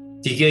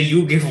 ਠੀਕ ਹੈ, you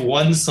give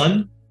one son,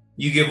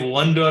 you give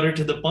one daughter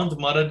to the Panth,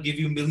 Maharaj give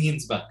you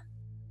millions back.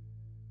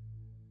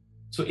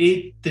 So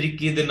ਇਹ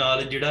ਤਰੀਕੇ ਦੇ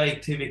ਨਾਲ ਜਿਹੜਾ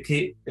ਇੱਥੇ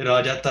ਵੇਖੇ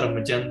ਰਾਜਾ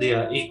ਧਰਮਚੰਦ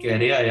ਆ, ਇਹ ਕਹਿ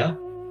ਰਿਹਾ ਆ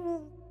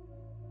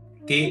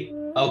ਕਿ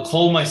I'll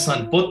call my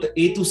son, ਪੁੱਤ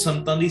ਇਹ ਤੂੰ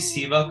ਸੰਤਾਂ ਦੀ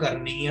ਸੇਵਾ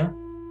ਕਰਨੀ ਆ,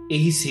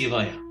 ਇਹੀ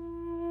ਸੇਵਾ ਆ।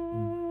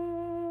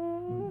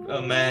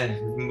 ਮੈਂ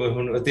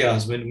ਹੁਣ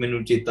ਇਤਿਹਾਸ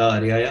ਮੈਨੂੰ ਚੇਤਾ ਆ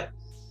ਰਿਹਾ ਆ,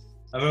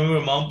 I remember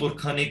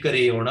ਮਹਾਂਪੁਰਖਾਂ ਨੇ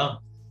ਘਰੇ ਆਉਣਾ,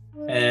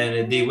 and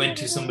they went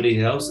to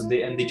somebody's house, and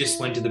they just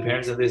went to the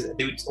parents, and they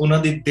ਉਹਨਾਂ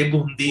ਦੀ ਦਿਬ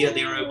ਹੁੰਦੀ ਆ,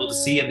 they were able to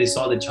see, and they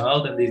saw the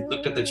child, and they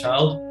looked at the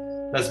child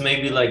that's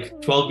maybe like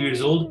 12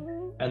 years old,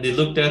 and they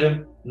looked at him,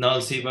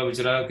 ਨਾਲ ਸੇਵਾ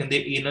ਵਿੱਚ ਰਾਇਆ, ਕਹਿੰਦੇ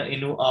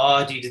ਇਹਨੂੰ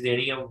ਆ ਚੀਜ਼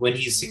ਦੇਣੀ ਆ, when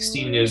he's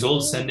 16 years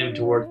old, send him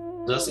towards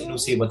us, ਇਹਨੂੰ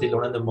ਸੇਵਾ ਤੇ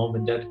ਲਾਉਣਾ। The mom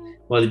and dad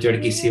ਵਾਲੇ ਚੜ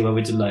ਕੇ ਸੇਵਾ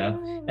ਵਿੱਚ ਲਾਇਆ,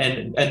 and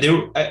there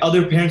were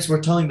other parents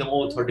were telling them,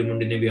 oh ਤੁਹਾਡੇ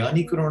ਮੁੰਡੇ ਨੇ ਵਿਆਹ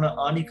ਨਹੀਂ ਕਰਾਉਣਾ,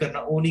 ਆ ਨਹੀਂ ਕਰਨਾ,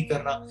 ਉਹ ਨਹੀਂ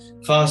ਕਰਨਾ।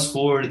 Fast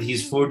forward,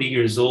 he's 40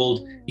 years old,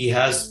 he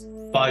has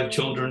 5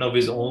 children of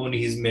his own,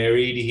 he's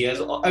married, he has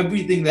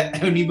everything that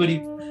anybody,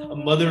 a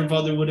mother and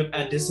father would have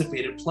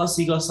anticipated, plus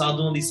he got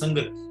sadhuan di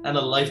sangat and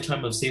a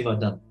lifetime of seva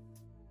done.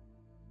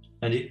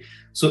 ਹਾਂਜੀ,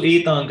 ਸੋ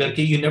ਇਹ ਤਾਂ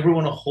ਕਰਕੇ you never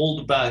want to hold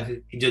back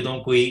ਜਦੋਂ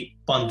ਕੋਈ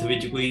ਪੰਥ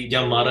ਵਿੱਚ ਕੋਈ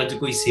ਜਾਂ ਮਹਾਰਾਜ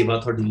ਕੋਈ ਸੇਵਾ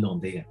ਤੁਹਾਡੀ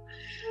ਲਾਉਂਦੇ ਆ।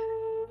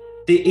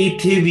 ਤੇ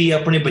ਇੱਥੇ ਵੀ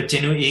ਆਪਣੇ ਬੱਚੇ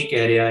ਨੂੰ ਇਹ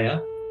ਕਹਿ ਰਿਹਾ ਆ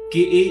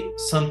ਕਿ ਇਹ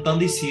ਸੰਤਾਂ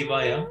ਦੀ ਸੇਵਾ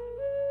ਆ,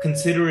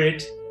 consider it,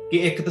 ਕਿ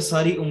ਇੱਕ ਤਾਂ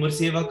ਸਾਰੀ ਉਮਰ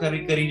ਸੇਵਾ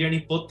ਕਰੀ ਜਾਣੀ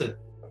ਪੁੱਤ।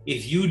 If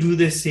you do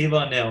this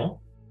seva now,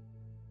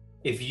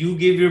 if you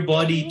give your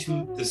body to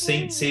the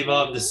saint seva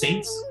of the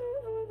saints,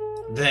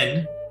 then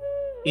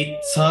it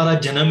ਸਾਰਾ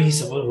ਜਨਮ ਹੀ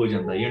ਸਫਲ ਹੋ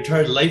ਜਾਂਦਾ, your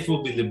entire life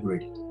will be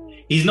liberated.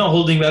 He's not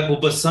holding back, oh,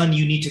 but son,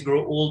 you need to grow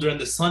older. And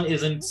the son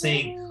isn't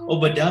saying, oh,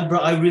 but dad, bro,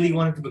 I really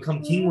wanted to become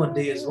king one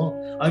day as well.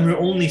 I'm your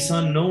only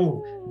son. No,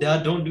 dad,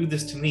 don't do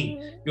this to me.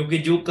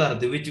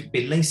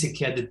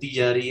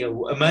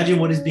 Imagine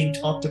what is being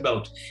talked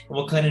about and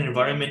what kind of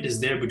environment is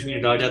there between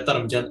Raja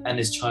Dharamchand and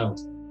his child.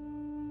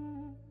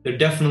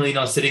 They're definitely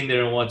not sitting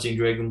there and watching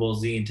Dragon Ball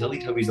Z and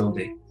Teletubbies all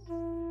day.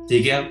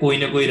 ठीक है, कोई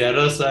ना कोई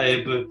रहरा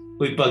साहिब,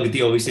 कोई भगती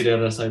obviously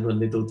Rahra Sahib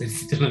वाले तो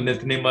चलो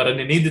नितने मारा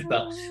ने नहीं दिता,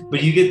 but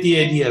you get the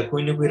idea,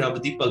 कोई ना कोई रब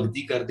दी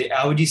भगती करदे,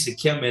 ਇਹੋ जी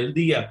ਸਿੱਖਿਆ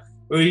ਮਿਲਦੀ ਆ,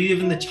 or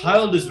even the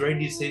child is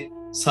ready to say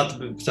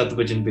ਸਤ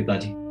ਬਚਨ ਪਿਤਾ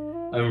ਜੀ,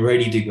 I'm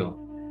ready to go.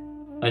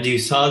 ਹਾਂਜੀ,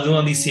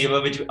 ਸਾਧੂਆਂ ਦੀ ਸੇਵਾ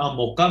ਵਿੱਚ ਆ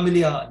ਮੌਕਾ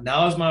ਮਿਲਿਆ,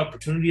 now is my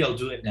opportunity, I'll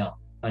do it now.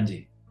 ਹਾਂਜੀ,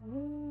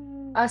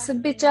 ਅਸ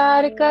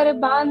ਵਿਚਾਰ ਕਰ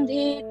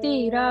ਬਾਂਧੇ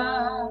ਤੀਰਾ,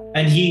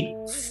 and he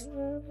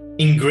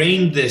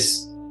ingrained this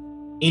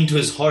into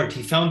his heart.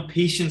 He found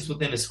patience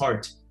within his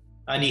heart,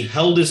 and he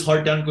held his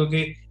heart down.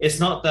 Okay, it's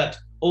not that,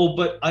 oh,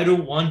 but I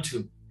don't want to.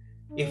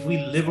 If we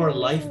live our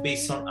life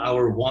based on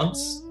our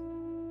wants,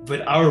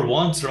 but our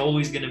wants are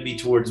always going to be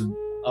towards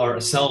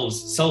ourselves,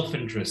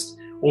 self-interest,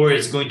 or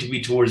it's going to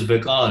be towards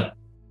vikar.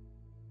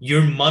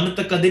 Your man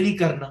ta kade nahi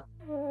karna.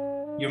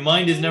 Your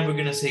mind is never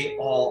going to say,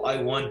 oh, I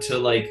want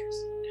to, like,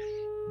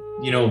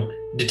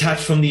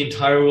 detach from the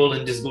entire world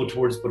and just go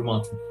towards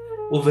Paramatma.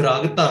 Oh,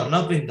 virag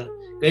dharna penda.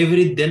 ਕਈ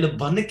ਵਾਰੀ ਦਿਲ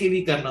ਬੰਨ ਕੇ ਵੀ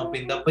ਕਰਨਾ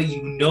ਪੈਂਦਾ, but you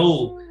know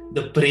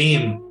the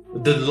prem,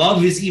 the love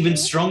is even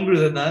stronger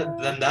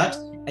than that,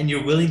 and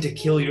you're willing to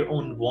kill your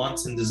own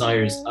wants and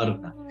desires out of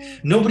that.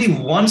 Nobody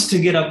wants to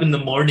get up in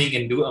the morning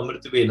and do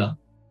Amrit Vela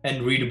and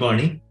read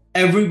Bani.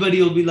 Everybody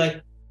will be like,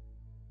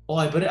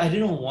 oh, but I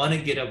didn't want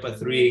to get up at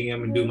 3 a.m.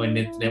 and do my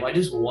Nitnem. I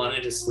just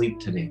wanted to sleep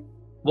today.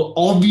 Well,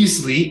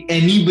 obviously,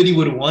 anybody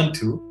would want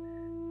to.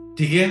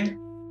 Again,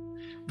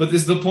 but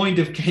this is the point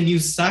of, can you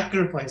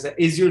sacrifice that?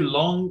 Is your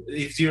love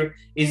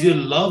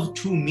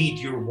to meet,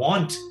 your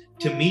want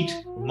to meet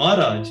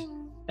Maharaj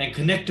and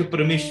connect to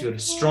Parameshwar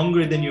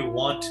stronger than your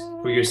want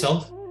for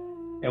yourself?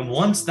 And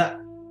once that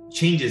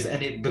changes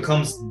and it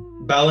becomes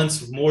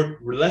balanced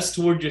less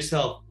towards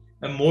yourself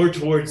and more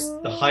towards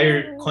the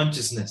higher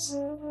consciousness,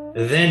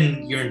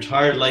 then your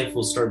entire life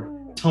will start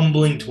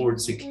tumbling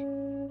towards Sikhi.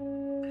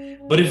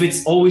 But if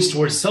it's always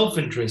towards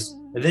self-interest,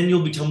 then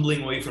you'll be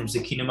tumbling away from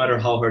Sikhi no matter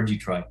how hard you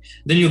try.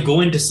 Then you'll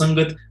go into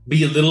Sangat,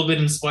 be a little bit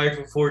inspired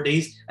for 4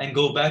 days, and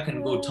go back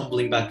and go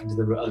tumbling back into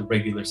the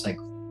regular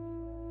cycle.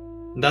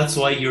 And that's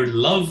why your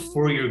love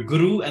for your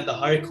Guru and the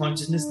higher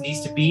consciousness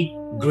needs to be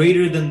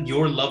greater than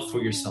your love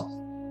for yourself.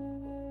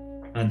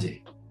 Anji.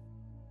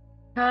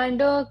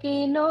 ਠਾਂਡੋ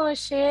ਕੀ ਨੋ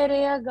ਸ਼ੇਰ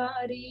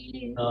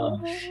ਅਗਾਰੀ,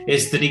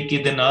 ਇਸ ਤਰੀਕੇ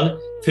ਦੇ ਨਾਲ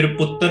ਫਿਰ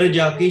ਪੁੱਤਰ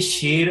ਜਾ ਕੇ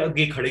ਸ਼ੇਰ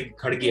ਅੱਗੇ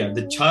ਖੜ ਗਿਆ.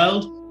 The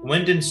child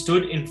went and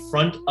stood in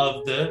front of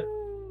the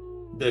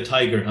The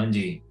tiger,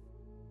 ਹਾਂਜੀ.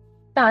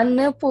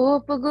 ਧੰਨ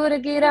ਭੂਪ ਗੁਰ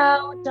ਗਿਰਾ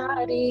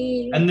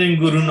ਉਚਾਰੀ. And then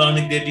Guru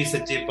Nanak Dev Ji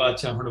ਸੱਚੇ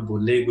ਪਾਤਸ਼ਾਹ ਹੁਣ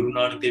ਬੋਲੇ. Guru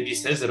Nanak Dev Ji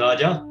says,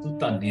 ਰਾਜਾ ਤੂੰ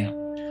ਧੰਨ ਆ.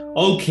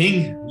 Oh king,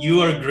 you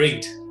are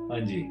great.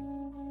 ਹਾਂਜੀ.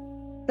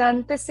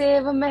 ਸੰਤ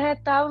ਸੇਵ ਮਹਿ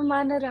ਤਵ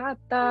ਮਨ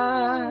ਰਾਤਾ.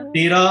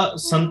 ਤੇਰਾ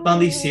ਸੰਤਾਂ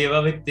ਦੀ ਸੇਵਾ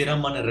ਵਿੱਚ ਤੇਰਾ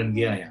ਮਨ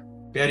ਰੰਗਿਆ ਆ.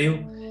 ਪਿਆਰਿਓ,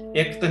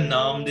 ਇੱਕ ਤਾਂ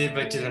ਨਾਮ ਦੇ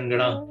ਵਿੱਚ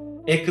ਰੰਗਣਾ,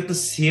 ਇੱਕ ਤਾਂ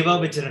ਸੇਵਾ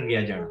ਵਿੱਚ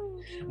ਰੰਗਿਆ ਜਾਣਾ.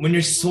 When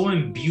you're so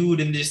imbued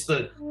in just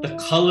the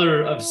color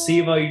of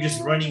seva, you're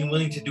just running and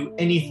willing to do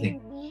anything.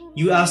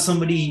 You ask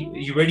somebody,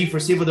 you ready for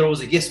seva? They're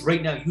always like, yes,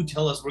 right now. You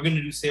tell us, we're going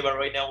to do seva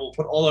right now. We'll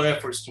put all our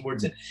efforts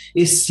towards it.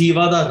 ਇਸ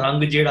ਸੇਵਾ ਦਾ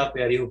ਰੰਗ ਜਿਹੜਾ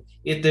ਪਿਆਰਿਓ,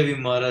 ਇਹ ਤੇ ਵੀ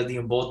ਮਹਾਰਾਜ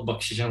ਦੀਆਂ ਬਹੁਤ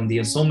ਬਖਸ਼ਿਸ਼ਾਂ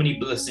ਹੁੰਦੀਆਂ. So many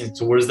blessings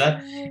towards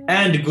that.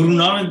 And Guru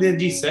Nanak Dev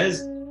Ji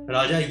says,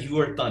 ਰਾਜਾ,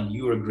 you are done.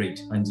 You are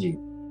great. ਹਾਂਜੀ.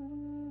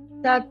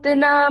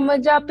 ਸਤਨਾਮ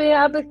ਜਪਿ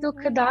ਅਬ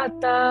ਸੁਖ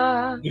ਦਾਤਾ.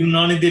 Guru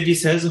Nanak Dev Ji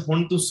says,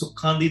 ਹੁਣ ਤੂੰ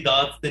ਸੁੱਖਾਂ ਦੀ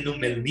ਦਾਤ ਤੈਨੂੰ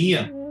ਮਿਲਣੀ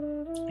ਆ.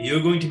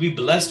 You're going to be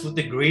blessed with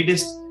the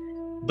greatest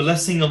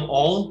blessing of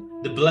all,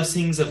 the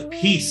blessings of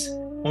peace.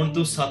 ਹੁਣ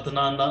ਤੂੰ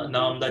ਸਤਨਾਮ ਦਾ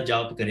ਨਾਮ ਦਾ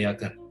ਜਾਪ ਕਰਿਆ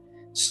ਕਰ.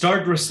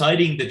 Start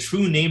reciting the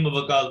true name of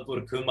Akal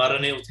Purakh.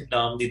 ਮਹਾਰਾਜ ਨੇ ਉੱਥੇ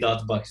ਨਾਮ ਦੀ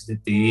ਦਾਤ ਬਖਸ਼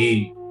ਦਿੱਤੀ.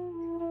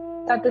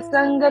 ਸਤ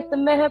ਸੰਗਤ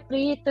ਮਹਿ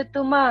ਪ੍ਰੀਤ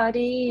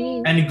ਤੁਮਾਰੀ.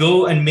 And go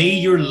and may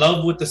your love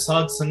with the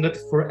ਸਾਧ ਸੰਗਤ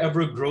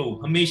forever grow.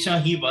 ਹਮੇਸ਼ਾ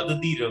ਹੀ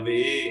ਵੱਧਦੀ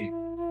ਰਵੇ.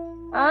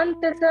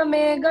 ਅੰਤ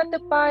ਸਮੇ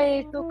ਗਤ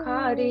ਪਾਏ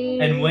ਸੁਖਾਰੀ.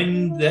 And when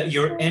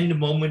your end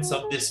moments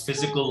of this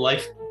physical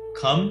life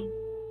come,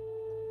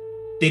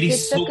 ਤੇਰੀ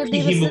ਸੌਖੀ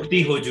ਹੀ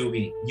ਮੁਕਤੀ ਹੋ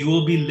ਜਾਊਗੀ. You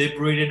will be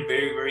liberated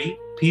very, very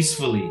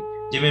peacefully.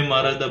 ਜਿਵੇਂ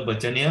ਮਹਾਰਾਜ ਦਾ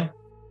ਬਚਨ ਆ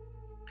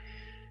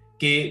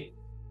ਕਿ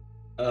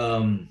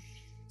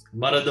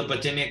ਮਹਾਰਾਜ ਦਾ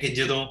ਬਚਨ ਆ ਕਿ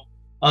ਜਦੋਂ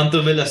ਅੰਤ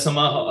ਵੇਲੇ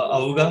ਸਮਾਂ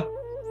ਆਊਗਾ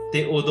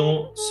ਤੇ ਉਦੋਂ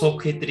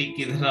ਸੌਖੇ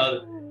ਤਰੀਕੇ ਦੇ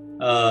ਨਾਲ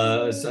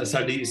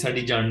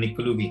ਸਾਡੀ ਜਾਨ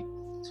ਨਿਕਲੂਗੀ.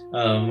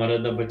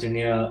 ਮਹਾਰਾਜ ਦਾ ਬਚਨ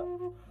ਆ,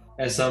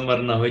 ਐਸਾ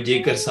ਮਰਨਾ ਹੋਏ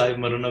ਜੇਕਰ ਸਾਹਿਬ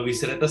ਮਨੋ ਨਾ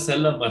ਵਿਸਰੇ ਤਾਂ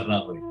ਸਹਿਲਾ ਮਰਨਾ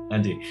ਹੋਏ.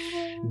 ਹਾਂਜੀ,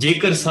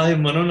 ਜੇਕਰ ਸਾਹਿਬ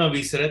ਮਨੋ ਨਾ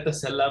ਵਿਸਰੇ ਤਾਂ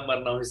ਸਹਿਲਾ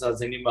ਮਰਨਾ ਹੋਏ. ਸਾਧ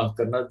ਸੰਗਤ ਮਾਫ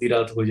ਕਰਨਾ, ਅੱਧੀ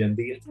ਰਾਤ ਹੋ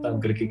ਜਾਂਦੀ ਹੈ ਤਾਂ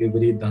ਕਰਕੇ ਕਈ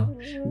ਵਾਰੀ ਏਦਾਂ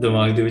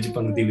ਦਿਮਾਗ ਦੇ ਵਿੱਚ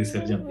ਪੰਕਤੀ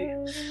ਵਿਸਰ ਜਾਂਦੀ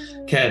ਹੈ.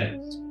 ਖੈਰ,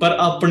 ਪਰ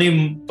ਆਪਣੀ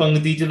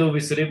ਪੰਕਤੀ ਚਲੋ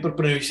ਵਿਸਰੇ, ਪਰ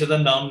ਪਰਮੇਸ਼ਰ ਦਾ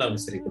ਨਾਮ ਨਾ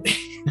ਵਿਸਰੇ ਕਦੇ.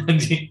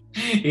 ਹਾਂਜੀ,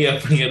 ਇਹ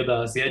ਆਪਣੀ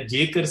ਅਰਦਾਸ ਹੈ.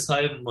 ਜੇਕਰ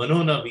ਸਾਹਿਬ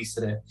ਮਨੋ ਨਾ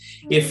ਵਿਸਰੇ,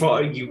 if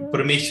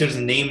Parmeshar's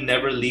name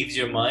never leaves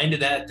your mind,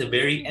 that at the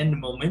very end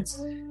moments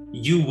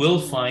you will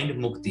find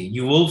mukti,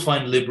 you will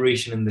find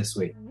liberation in this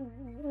way.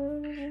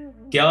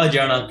 ਕਿਆ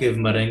ਜਾਣਾ ਕਿ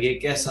ਮਰਾਂਗੇ,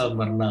 ਕੈਸਾ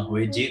ਮਰਨਾ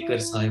ਹੋਏ, ਜੇਕਰ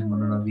ਸਾਹਿਬ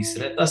ਮਨੋ ਨਾ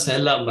ਵਿਸਰੇ ਤਾਂ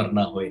ਸਹਿਲਾ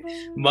ਮਰਨਾ ਹੋਏ.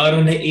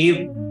 ਮਹਾਰਾਜ ਨੇ ਇਹ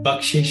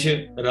ਬਖਸ਼ਿਸ਼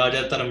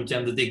ਰਾਜਾ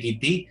ਧਰਮਚੰਦ ਤੇ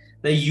ਕੀਤੀ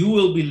that you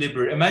will be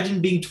liberated. Imagine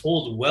being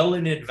told well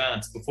in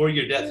advance before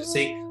your death to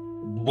say,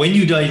 when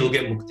you die, you'll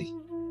get mukti.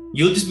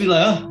 You'll just be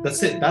like, oh,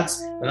 that's it.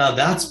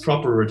 That's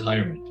proper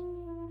retirement.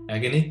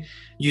 Agony.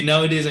 You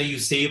nowadays, you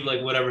save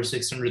like whatever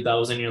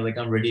 600,000. You're like,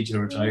 I'm ready to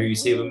retire. You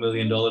save $1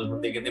 million.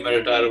 When they get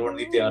retire,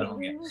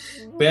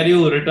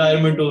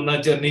 retirement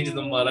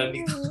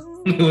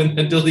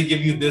until they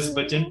give you this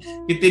bachan,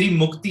 teri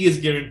mukti is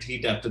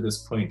guaranteed after this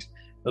point.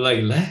 They're like,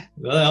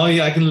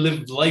 I can live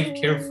life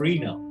carefree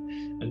now.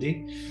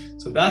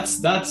 So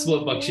that's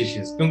what bakshish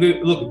is.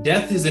 Look,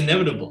 death is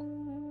inevitable.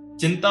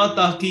 Chinta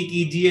taaki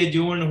kijiye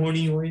joan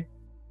honi hoye.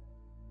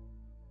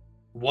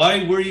 Why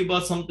worry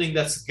about something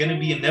that's going to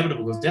be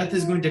inevitable? Because death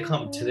is going to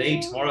come today,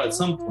 tomorrow, at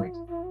some point.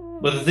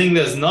 But the thing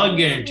that's not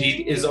guaranteed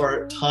is our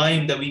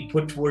time that we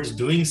put towards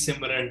doing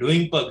simran and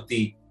doing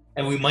bhakti,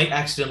 and we might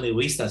accidentally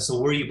waste that. So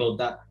worry about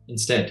that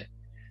instead.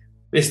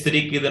 Is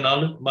tarike de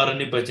naal Maharaj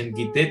ne bachan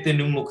kite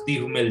tenu mukti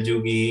mil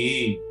joogi.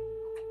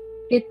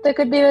 ਕਿਤਕ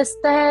ਦਿਵਸ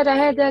ਤਹਿ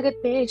ਰਹਿ ਜਗ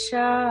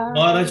ਪੇਸ਼ਾ.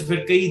 Maharaj ਫਿਰ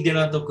ਕਈ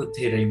ਦਿਨਾਂ ਤੋਂ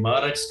ਕਿੱਥੇ ਰਹੇ.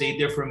 Maharaj stayed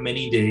there for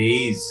many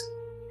days.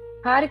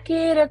 ਹਰ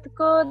ਕੀਰਤ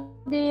ਕੋ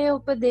ਦੇ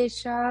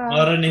ਉਪਦੇਸ਼ਾ.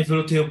 Maharaj ਨੇ ਫਿਰ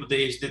ਉੱਥੇ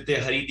ਉਪਦੇਸ਼ ਦਿੱਤੇ,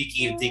 ਹਰੀ ਦੀ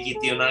ਕੀਰਤੀ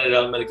ਕੀਤੀ. ਉਹਨਾਂ ਨੇ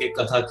ਰਲ ਮਿਲ ਕੇ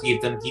ਕਥਾ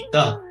ਕੀਰਤਨ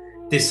ਕੀਤਾ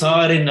ਤੇ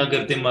ਸਾਰੇ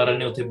ਨਗਰ ਤੇ Maharaj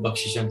ਨੇ ਉੱਥੇ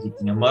ਬਖਸ਼ਿਸ਼ਾਂ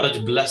ਕੀਤੀਆਂ.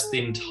 Maharaj blessed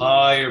the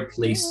entire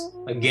place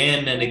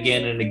again and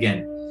again and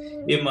again.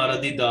 ਇਹ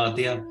Maharaj ਦੀ ਦਾਤ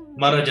ਆ.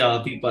 Maharaj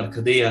ਆਪ ਹੀ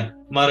ਪਰਖਦੇ ਆ.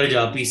 Maharaj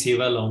ਆਪ ਹੀ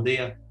ਸੇਵਾ ਲਾਉਂਦੇ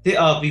ਆ ਤੇ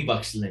ਆਪ ਹੀ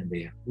ਬਖਸ਼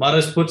ਲੈਂਦੇ ਆ.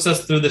 Maharaj puts us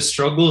through the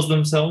struggles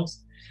themselves.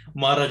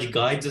 Maharaj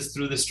guides us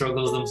through the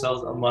struggles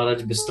themselves. And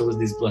Maharaj bestows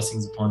these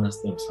blessings upon us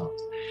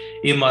themselves.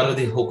 ਇਹ Maharaj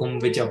ਦੇ ਹੁਕਮ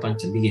ਵਿੱਚ ਆਪਾਂ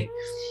ਚੱਲੀਏ.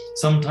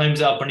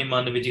 Sometimes ਆਪਣੇ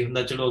ਮਨ ਵਿੱਚ ਹੀ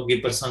ਹੁੰਦਾ, ਚਲੋ ਅੱਗੇ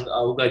ਪ੍ਰਸੰਗ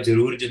ਆਊਗਾ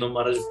ਜ਼ਰੂਰ ਜਦੋਂ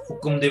Maharaj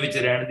ਹੁਕਮ ਦੇ ਵਿੱਚ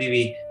ਰਹਿਣ ਦੀ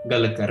ਵੀ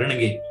ਗੱਲ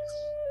ਕਰਨਗੇ.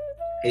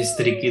 ਇਸ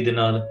ਤਰੀਕੇ ਦੇ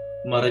ਨਾਲ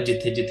Maharaj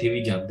ਜਿੱਥੇ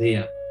ਵੀ ਜਾਂਦੇ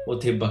ਆ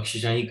ਉੱਥੇ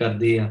ਬਖਸ਼ਿਸ਼ਾਂ ਹੀ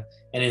ਕਰਦੇ ਆ.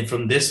 And then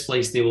from this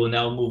place, they will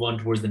now move on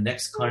towards the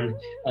next khand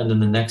and then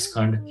the next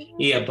khand.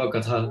 ਇਹ ਆਪਾਂ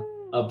ਕਥਾ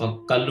ਆਪਾਂ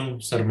ਕੱਲ ਨੂੰ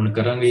ਸਰਵਣ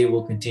ਕਰਾਂਗੇ.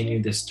 We'll continue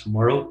this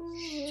tomorrow.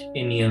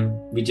 ਇੰਨੀਆਂ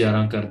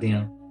ਵਿਚਾਰਾਂ ਕਰਦੇ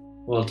ਹਾਂ.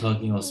 While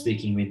talking, while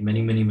speaking, made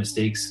many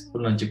mistakes.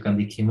 ਭੁੱਲਾਂ ਚੁੱਕਾਂ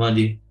ਦੀ ਖਿਮਾ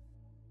ਜੀ.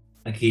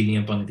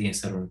 ਅਖੀਲੀਆਂ ਪੰਕਤੀਆਂ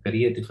ਸਰਵਣ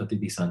ਕਰੀਏ ਤੇ ਫਤਿਹ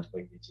ਦੀ ਸਾਂਝ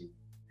ਪਾਈਏ ਜੀ.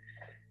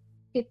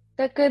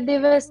 ਕਿਤਕ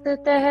ਦਿਵਸ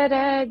ਤਹਿ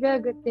ਰਹਿ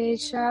ਜਗ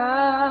ਤੇਸ਼ਾ.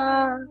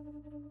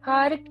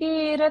 ਹਰ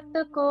ਕੀਰਤ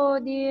ਕੋ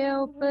ਦਿਏ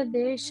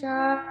ਉਪਦੇਸ਼ਾ.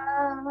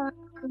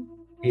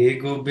 हे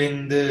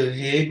गोबिंद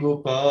हे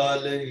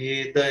गोपाल हे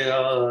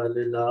दयाल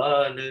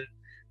लाल,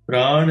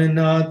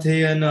 प्राणनाथ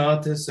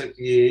अनाथ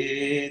सखे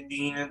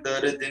दीन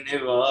दर्द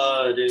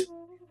निवार.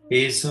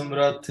 हे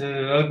समरथ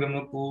अगम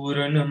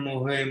पूरन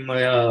मोहे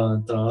मया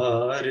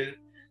तार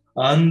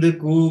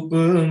अंधकूप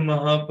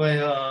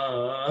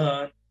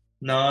महाभयान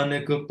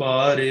नानक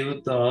पार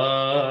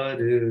उतार।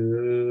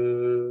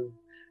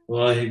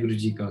 वाहिगुरु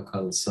जी का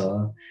खालसा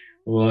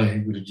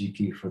वाहिगुरु जी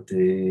की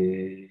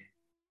फतेह।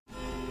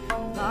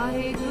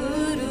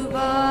 वाहिगुरु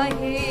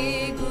वाहे